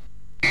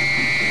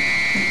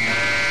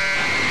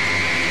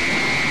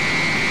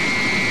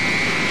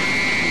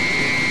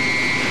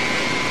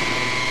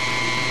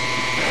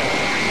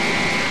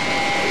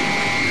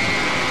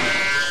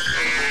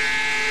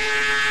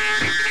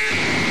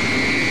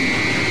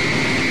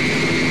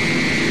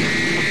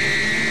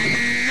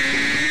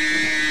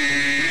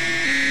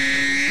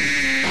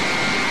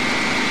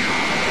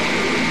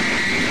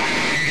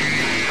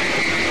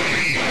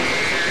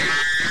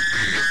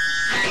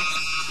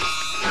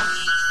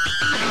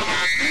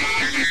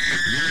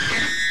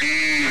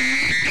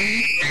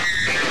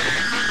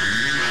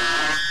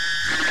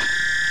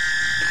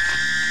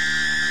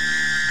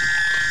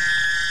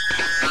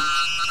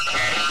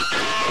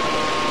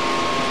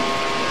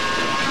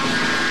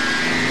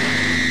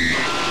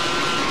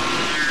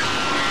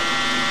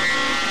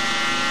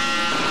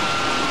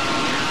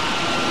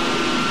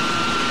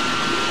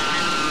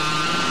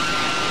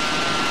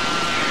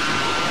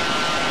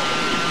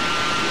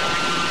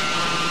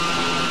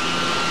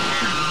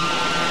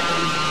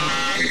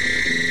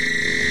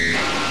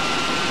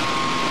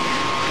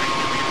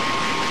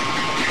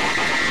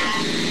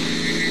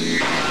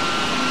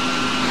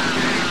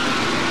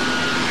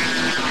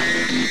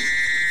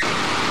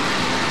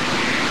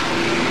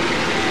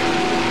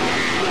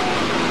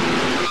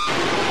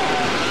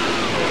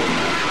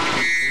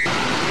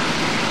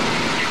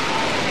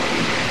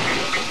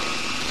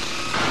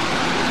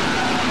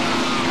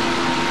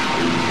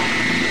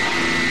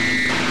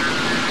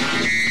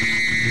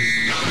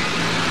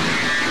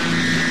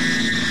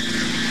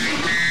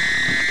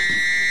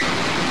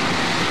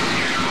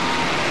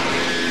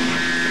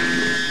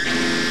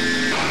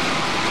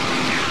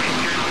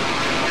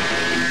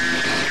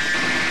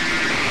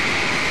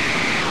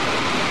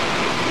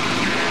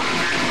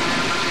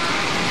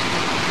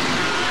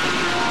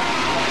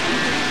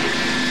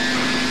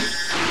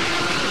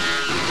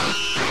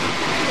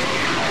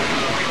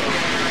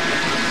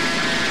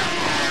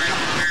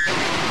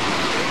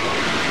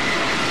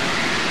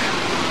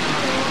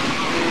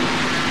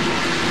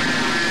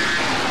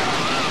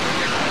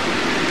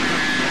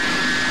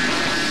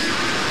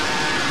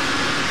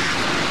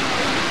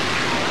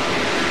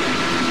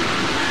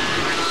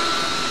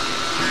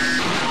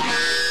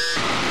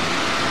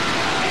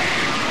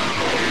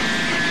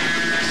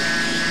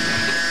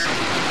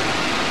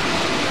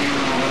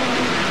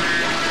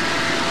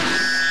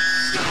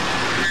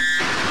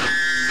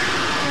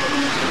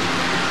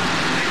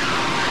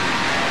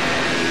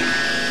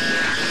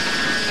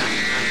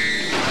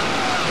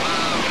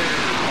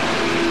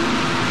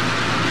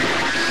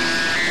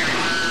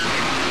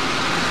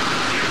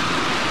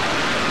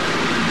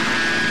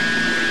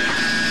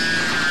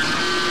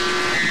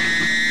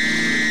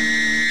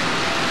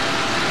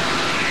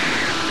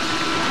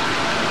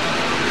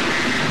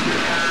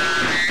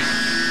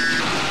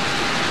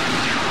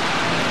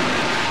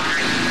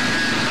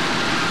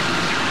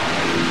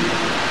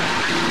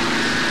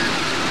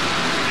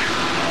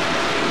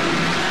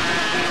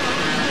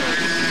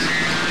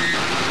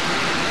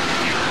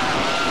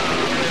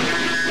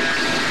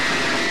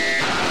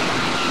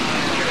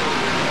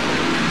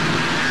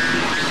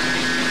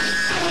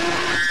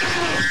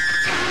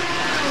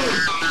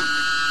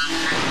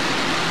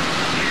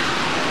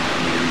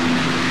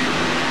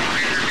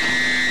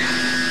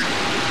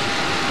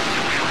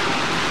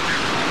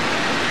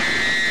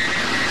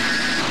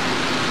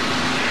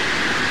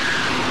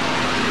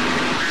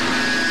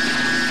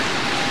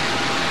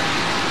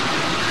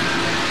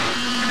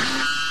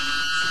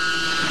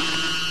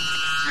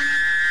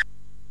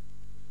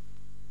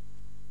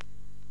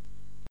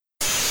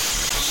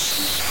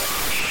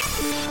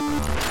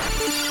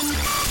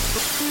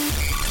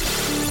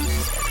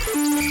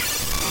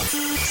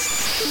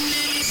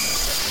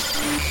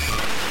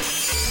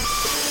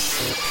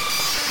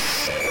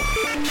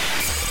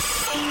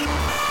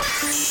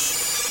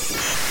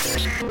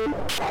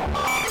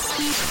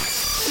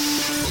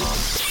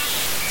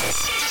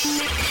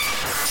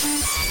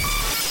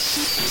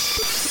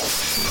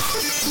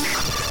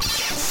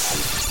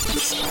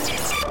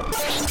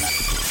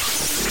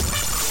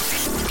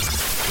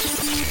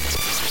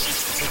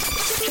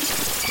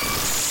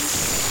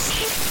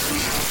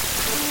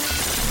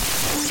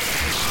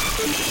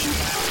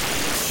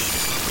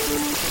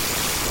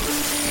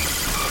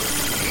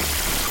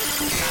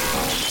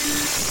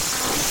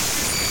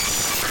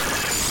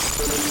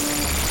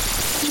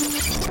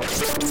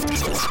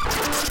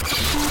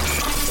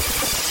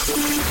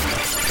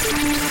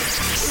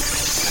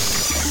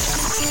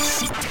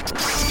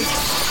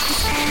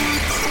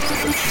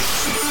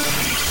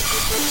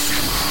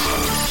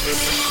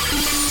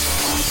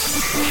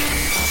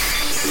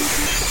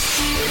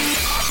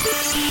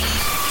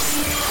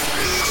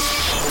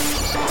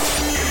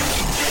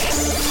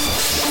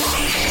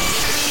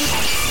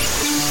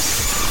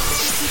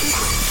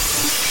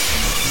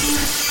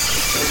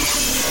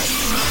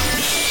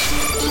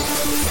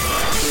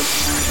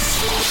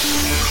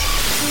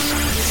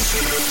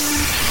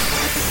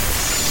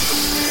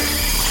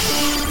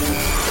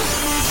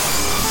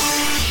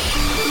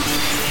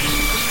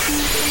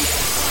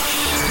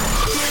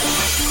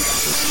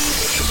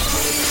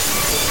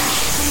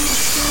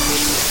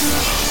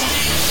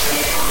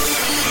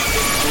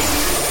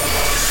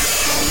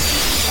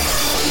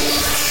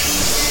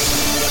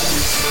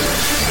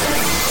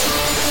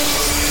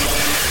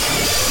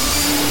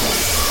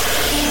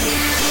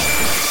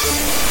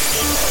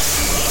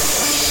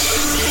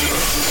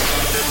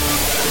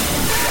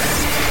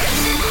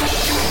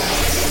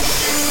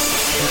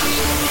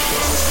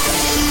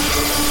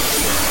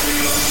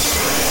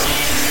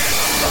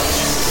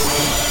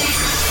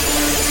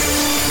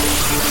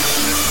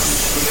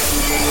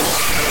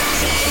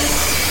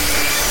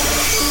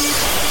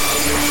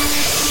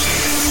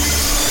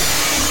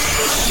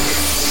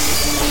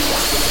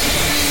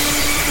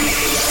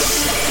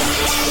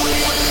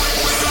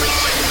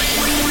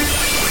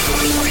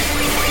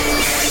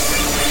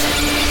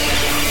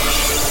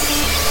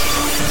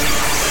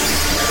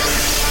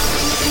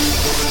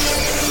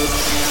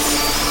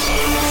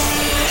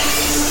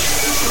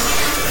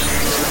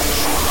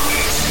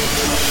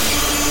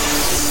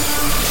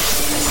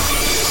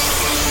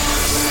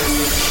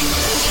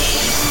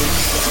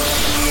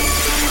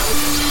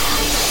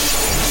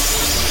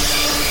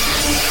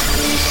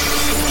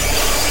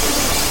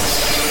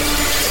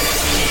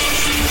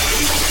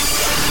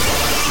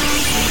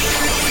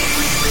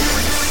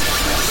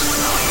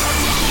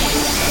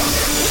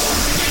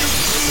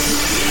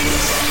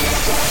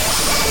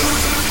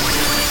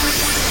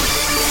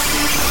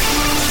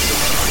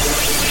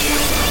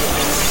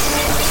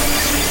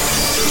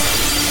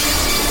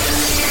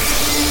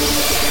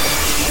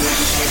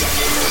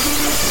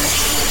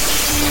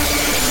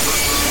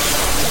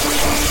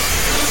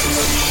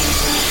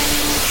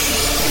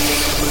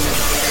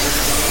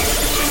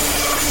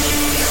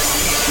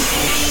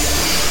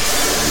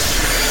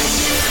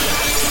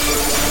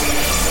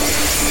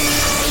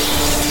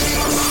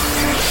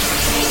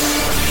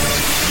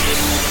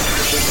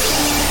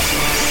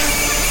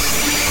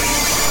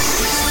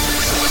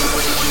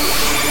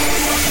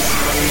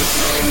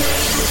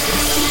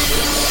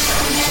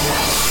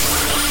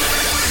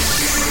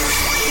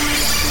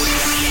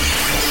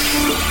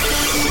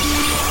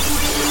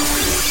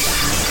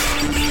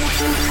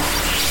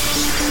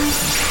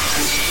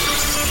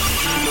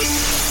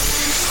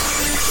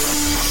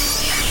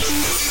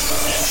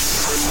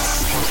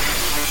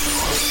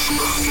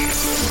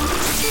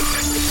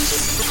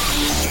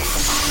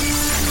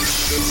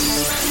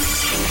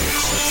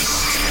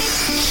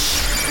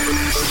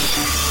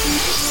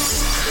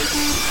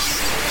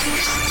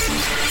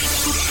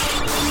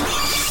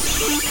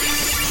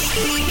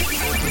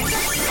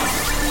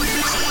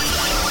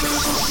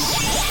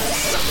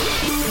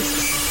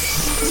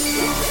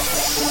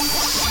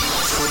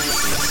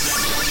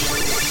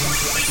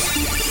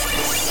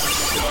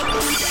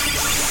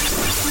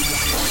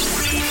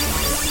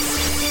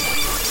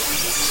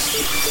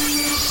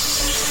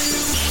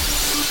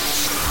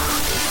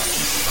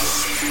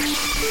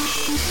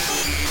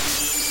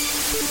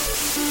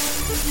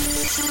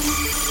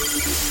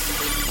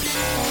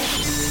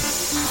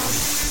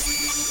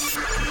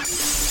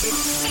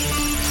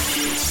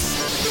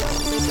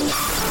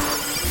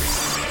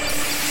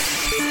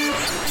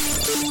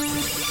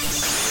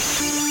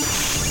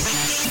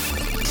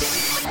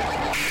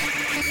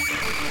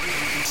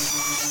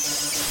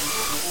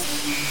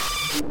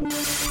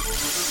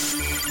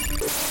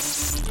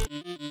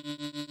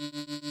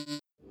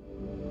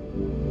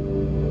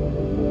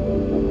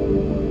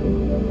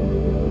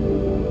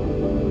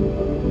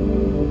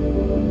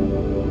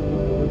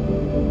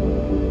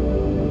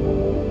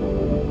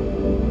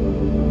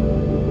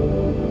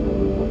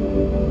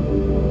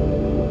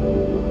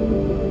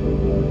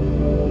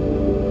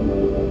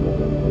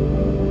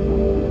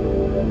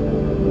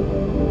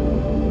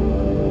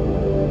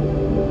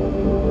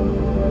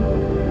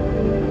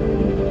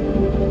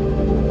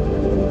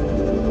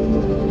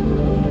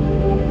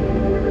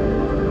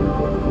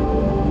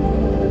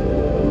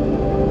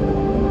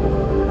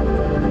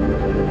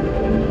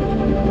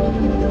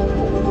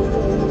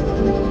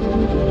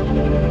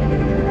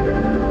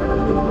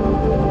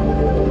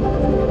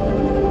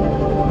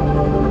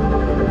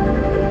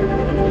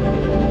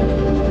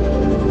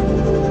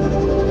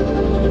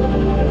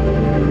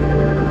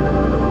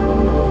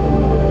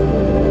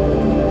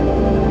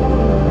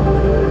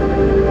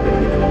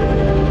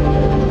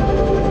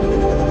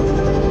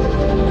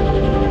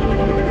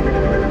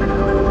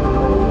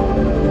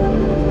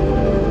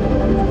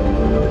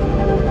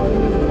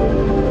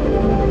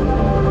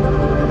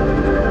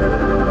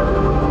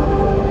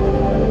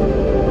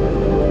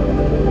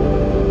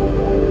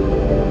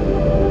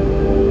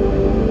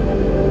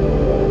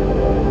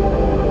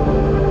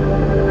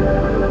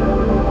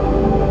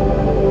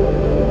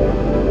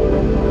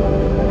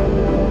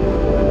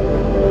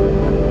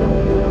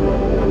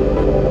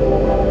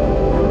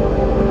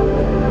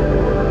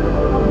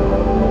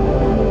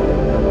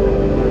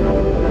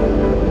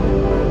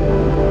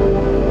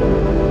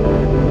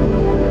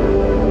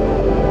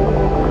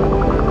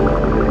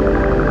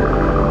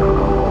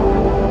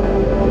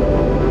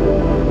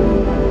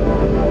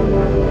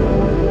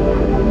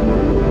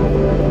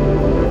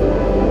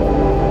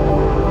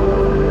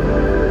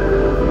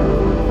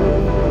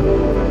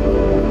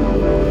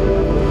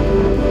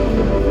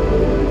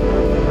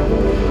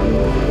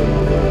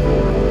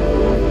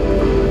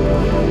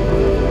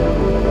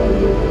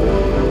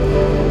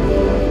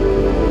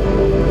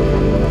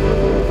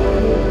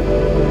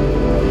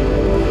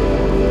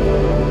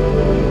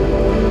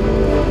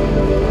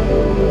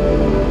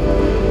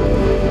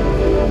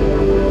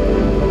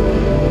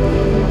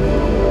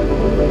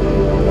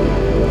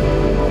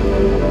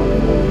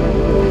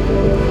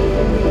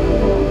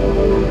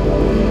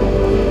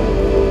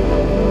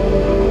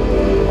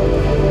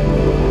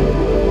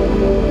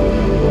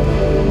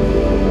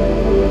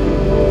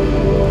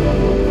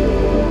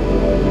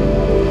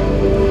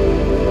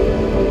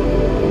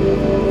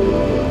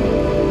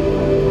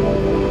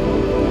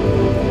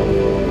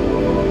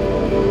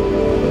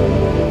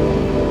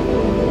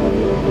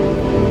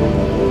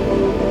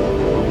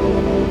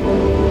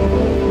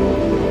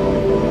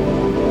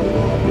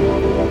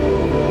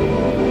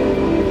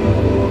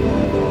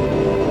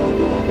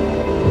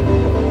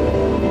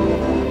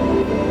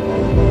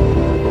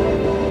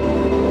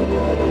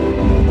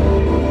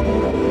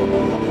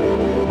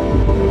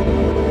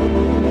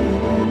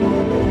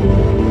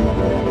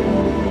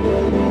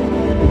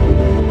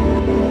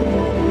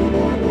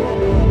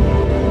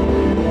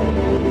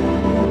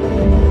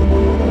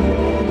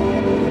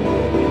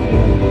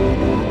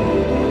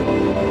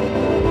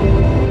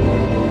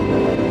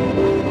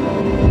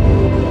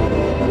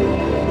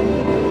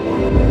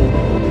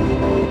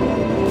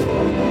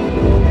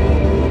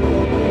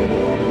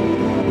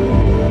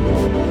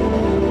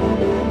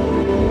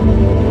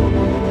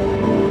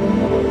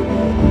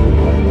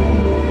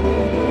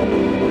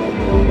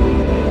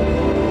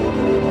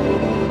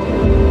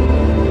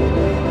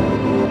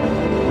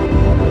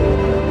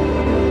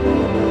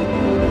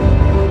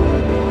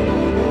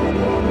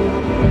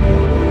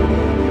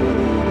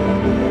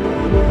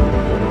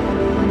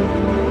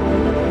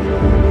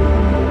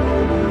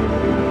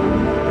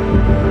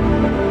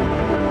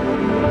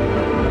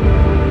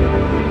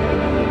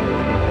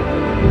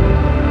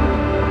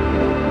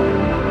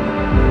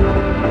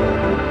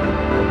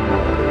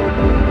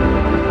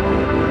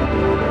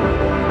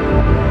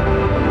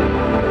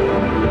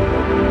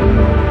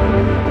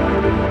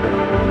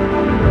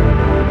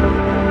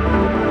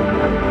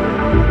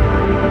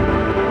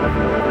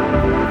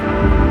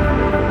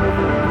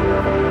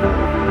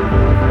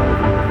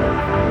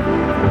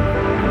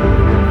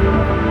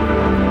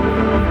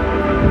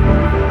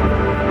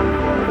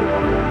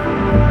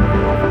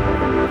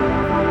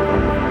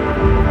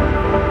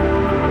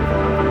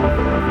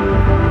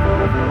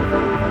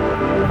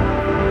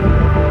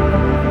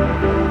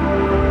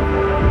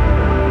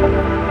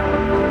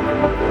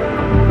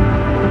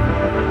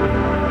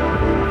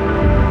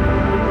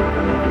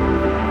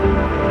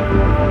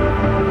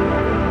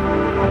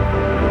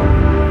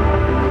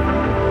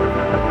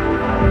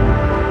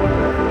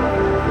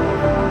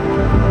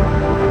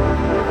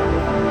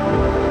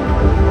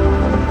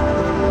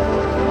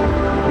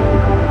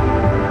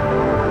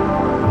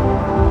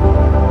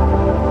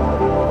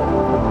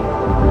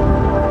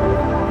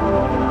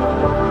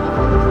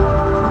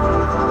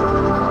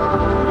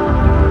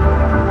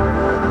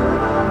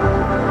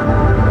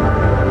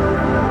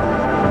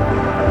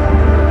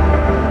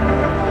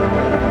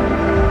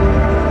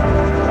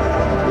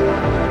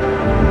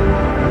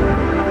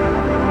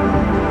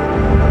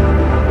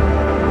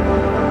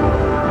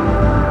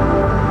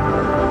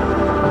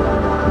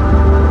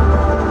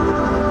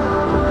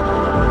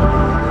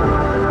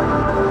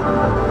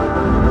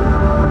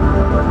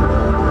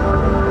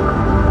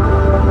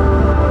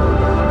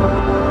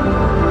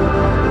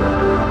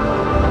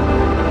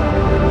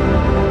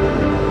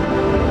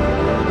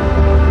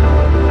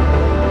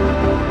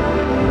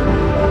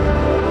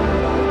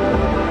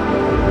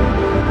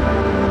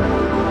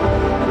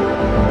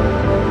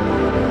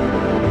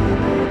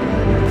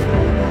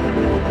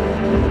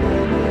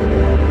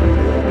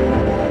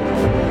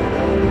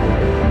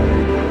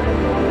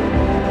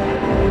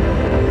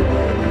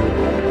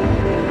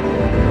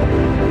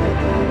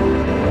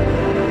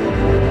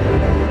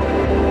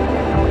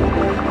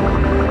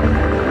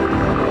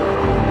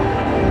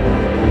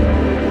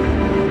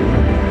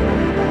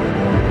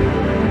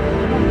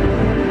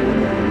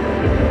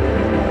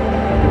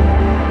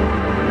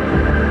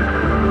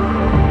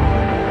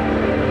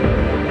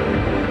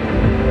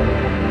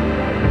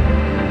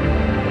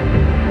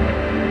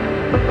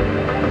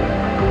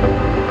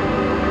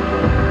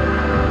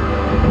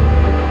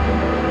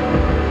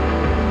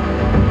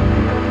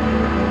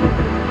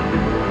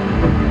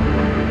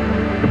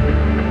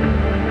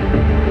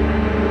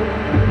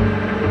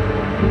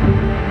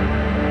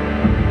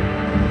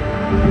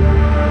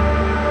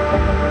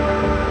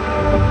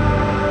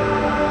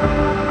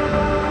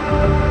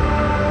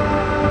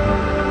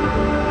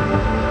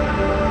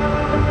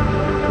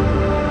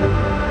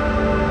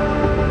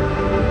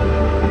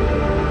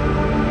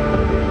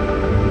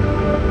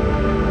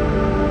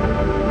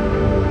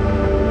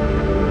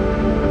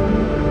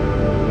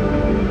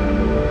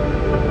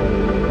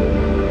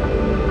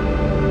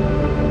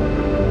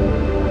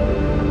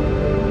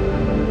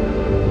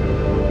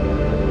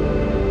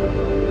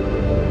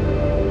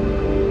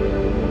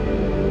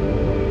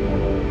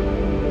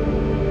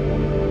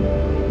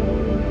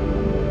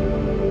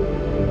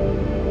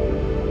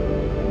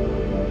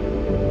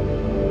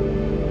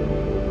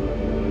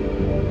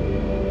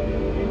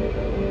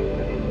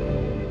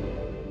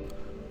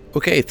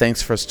 Okay,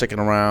 thanks for sticking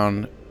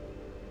around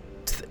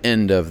to the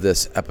end of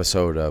this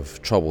episode of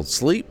Troubled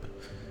Sleep.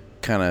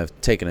 Kind of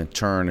taking a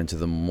turn into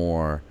the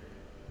more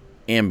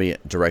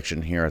ambient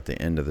direction here at the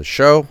end of the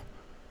show.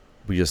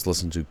 We just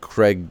listened to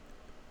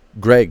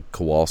Greg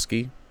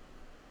Kowalski,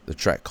 the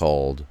track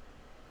called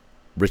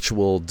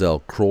Ritual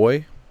Del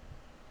Croix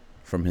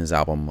from his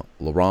album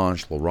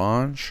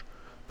L'Orange.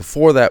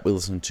 Before that, we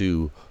listened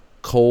to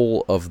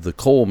Coal of the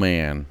Coal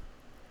Man.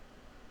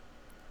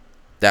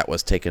 That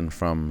was taken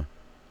from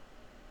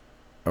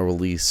a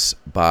release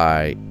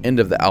by End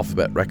of the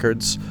Alphabet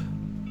Records.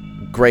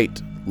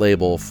 Great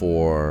label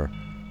for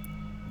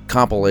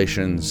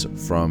compilations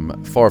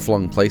from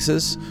far-flung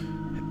places.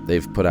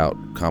 They've put out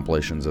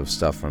compilations of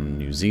stuff from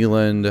New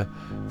Zealand,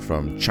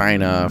 from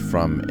China,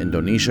 from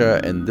Indonesia,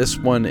 and this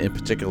one in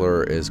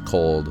particular is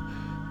called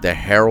The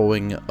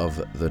Harrowing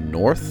of the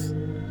North,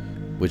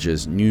 which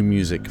is new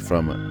music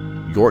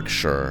from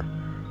Yorkshire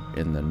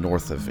in the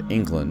north of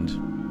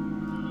England.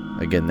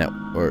 Again, it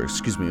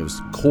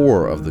was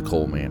Core of the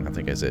Coal Man. I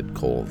think I said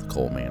Coal of the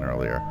Coal Man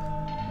earlier.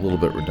 A little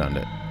bit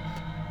redundant.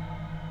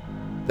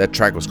 That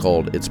track was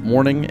called It's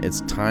Morning,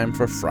 It's Time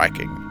for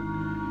Fracking.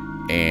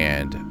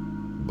 And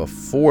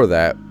before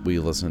that, we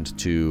listened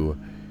to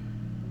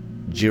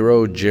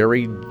Jiro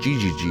Jerry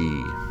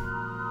GGG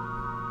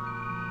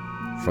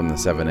from the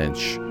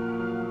 7-inch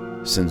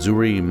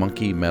Senzuri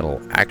Monkey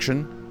Metal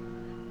Action.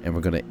 And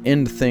we're going to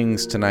end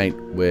things tonight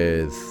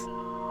with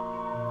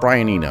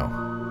Brian Eno.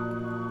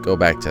 Go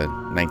back to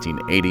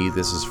 1980.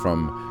 This is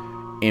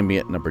from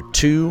Ambient number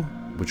 2,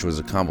 which was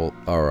a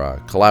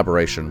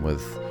collaboration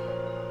with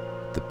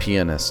the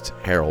pianist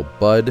Harold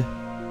Budd.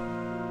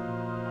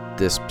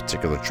 This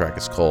particular track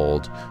is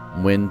called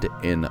Wind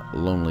in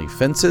Lonely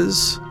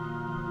Fences.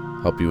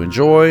 Hope you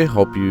enjoy.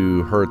 Hope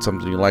you heard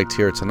something you liked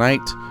here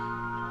tonight.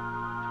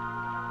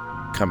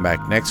 Come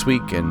back next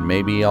week and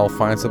maybe I'll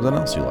find something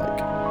else you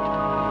like.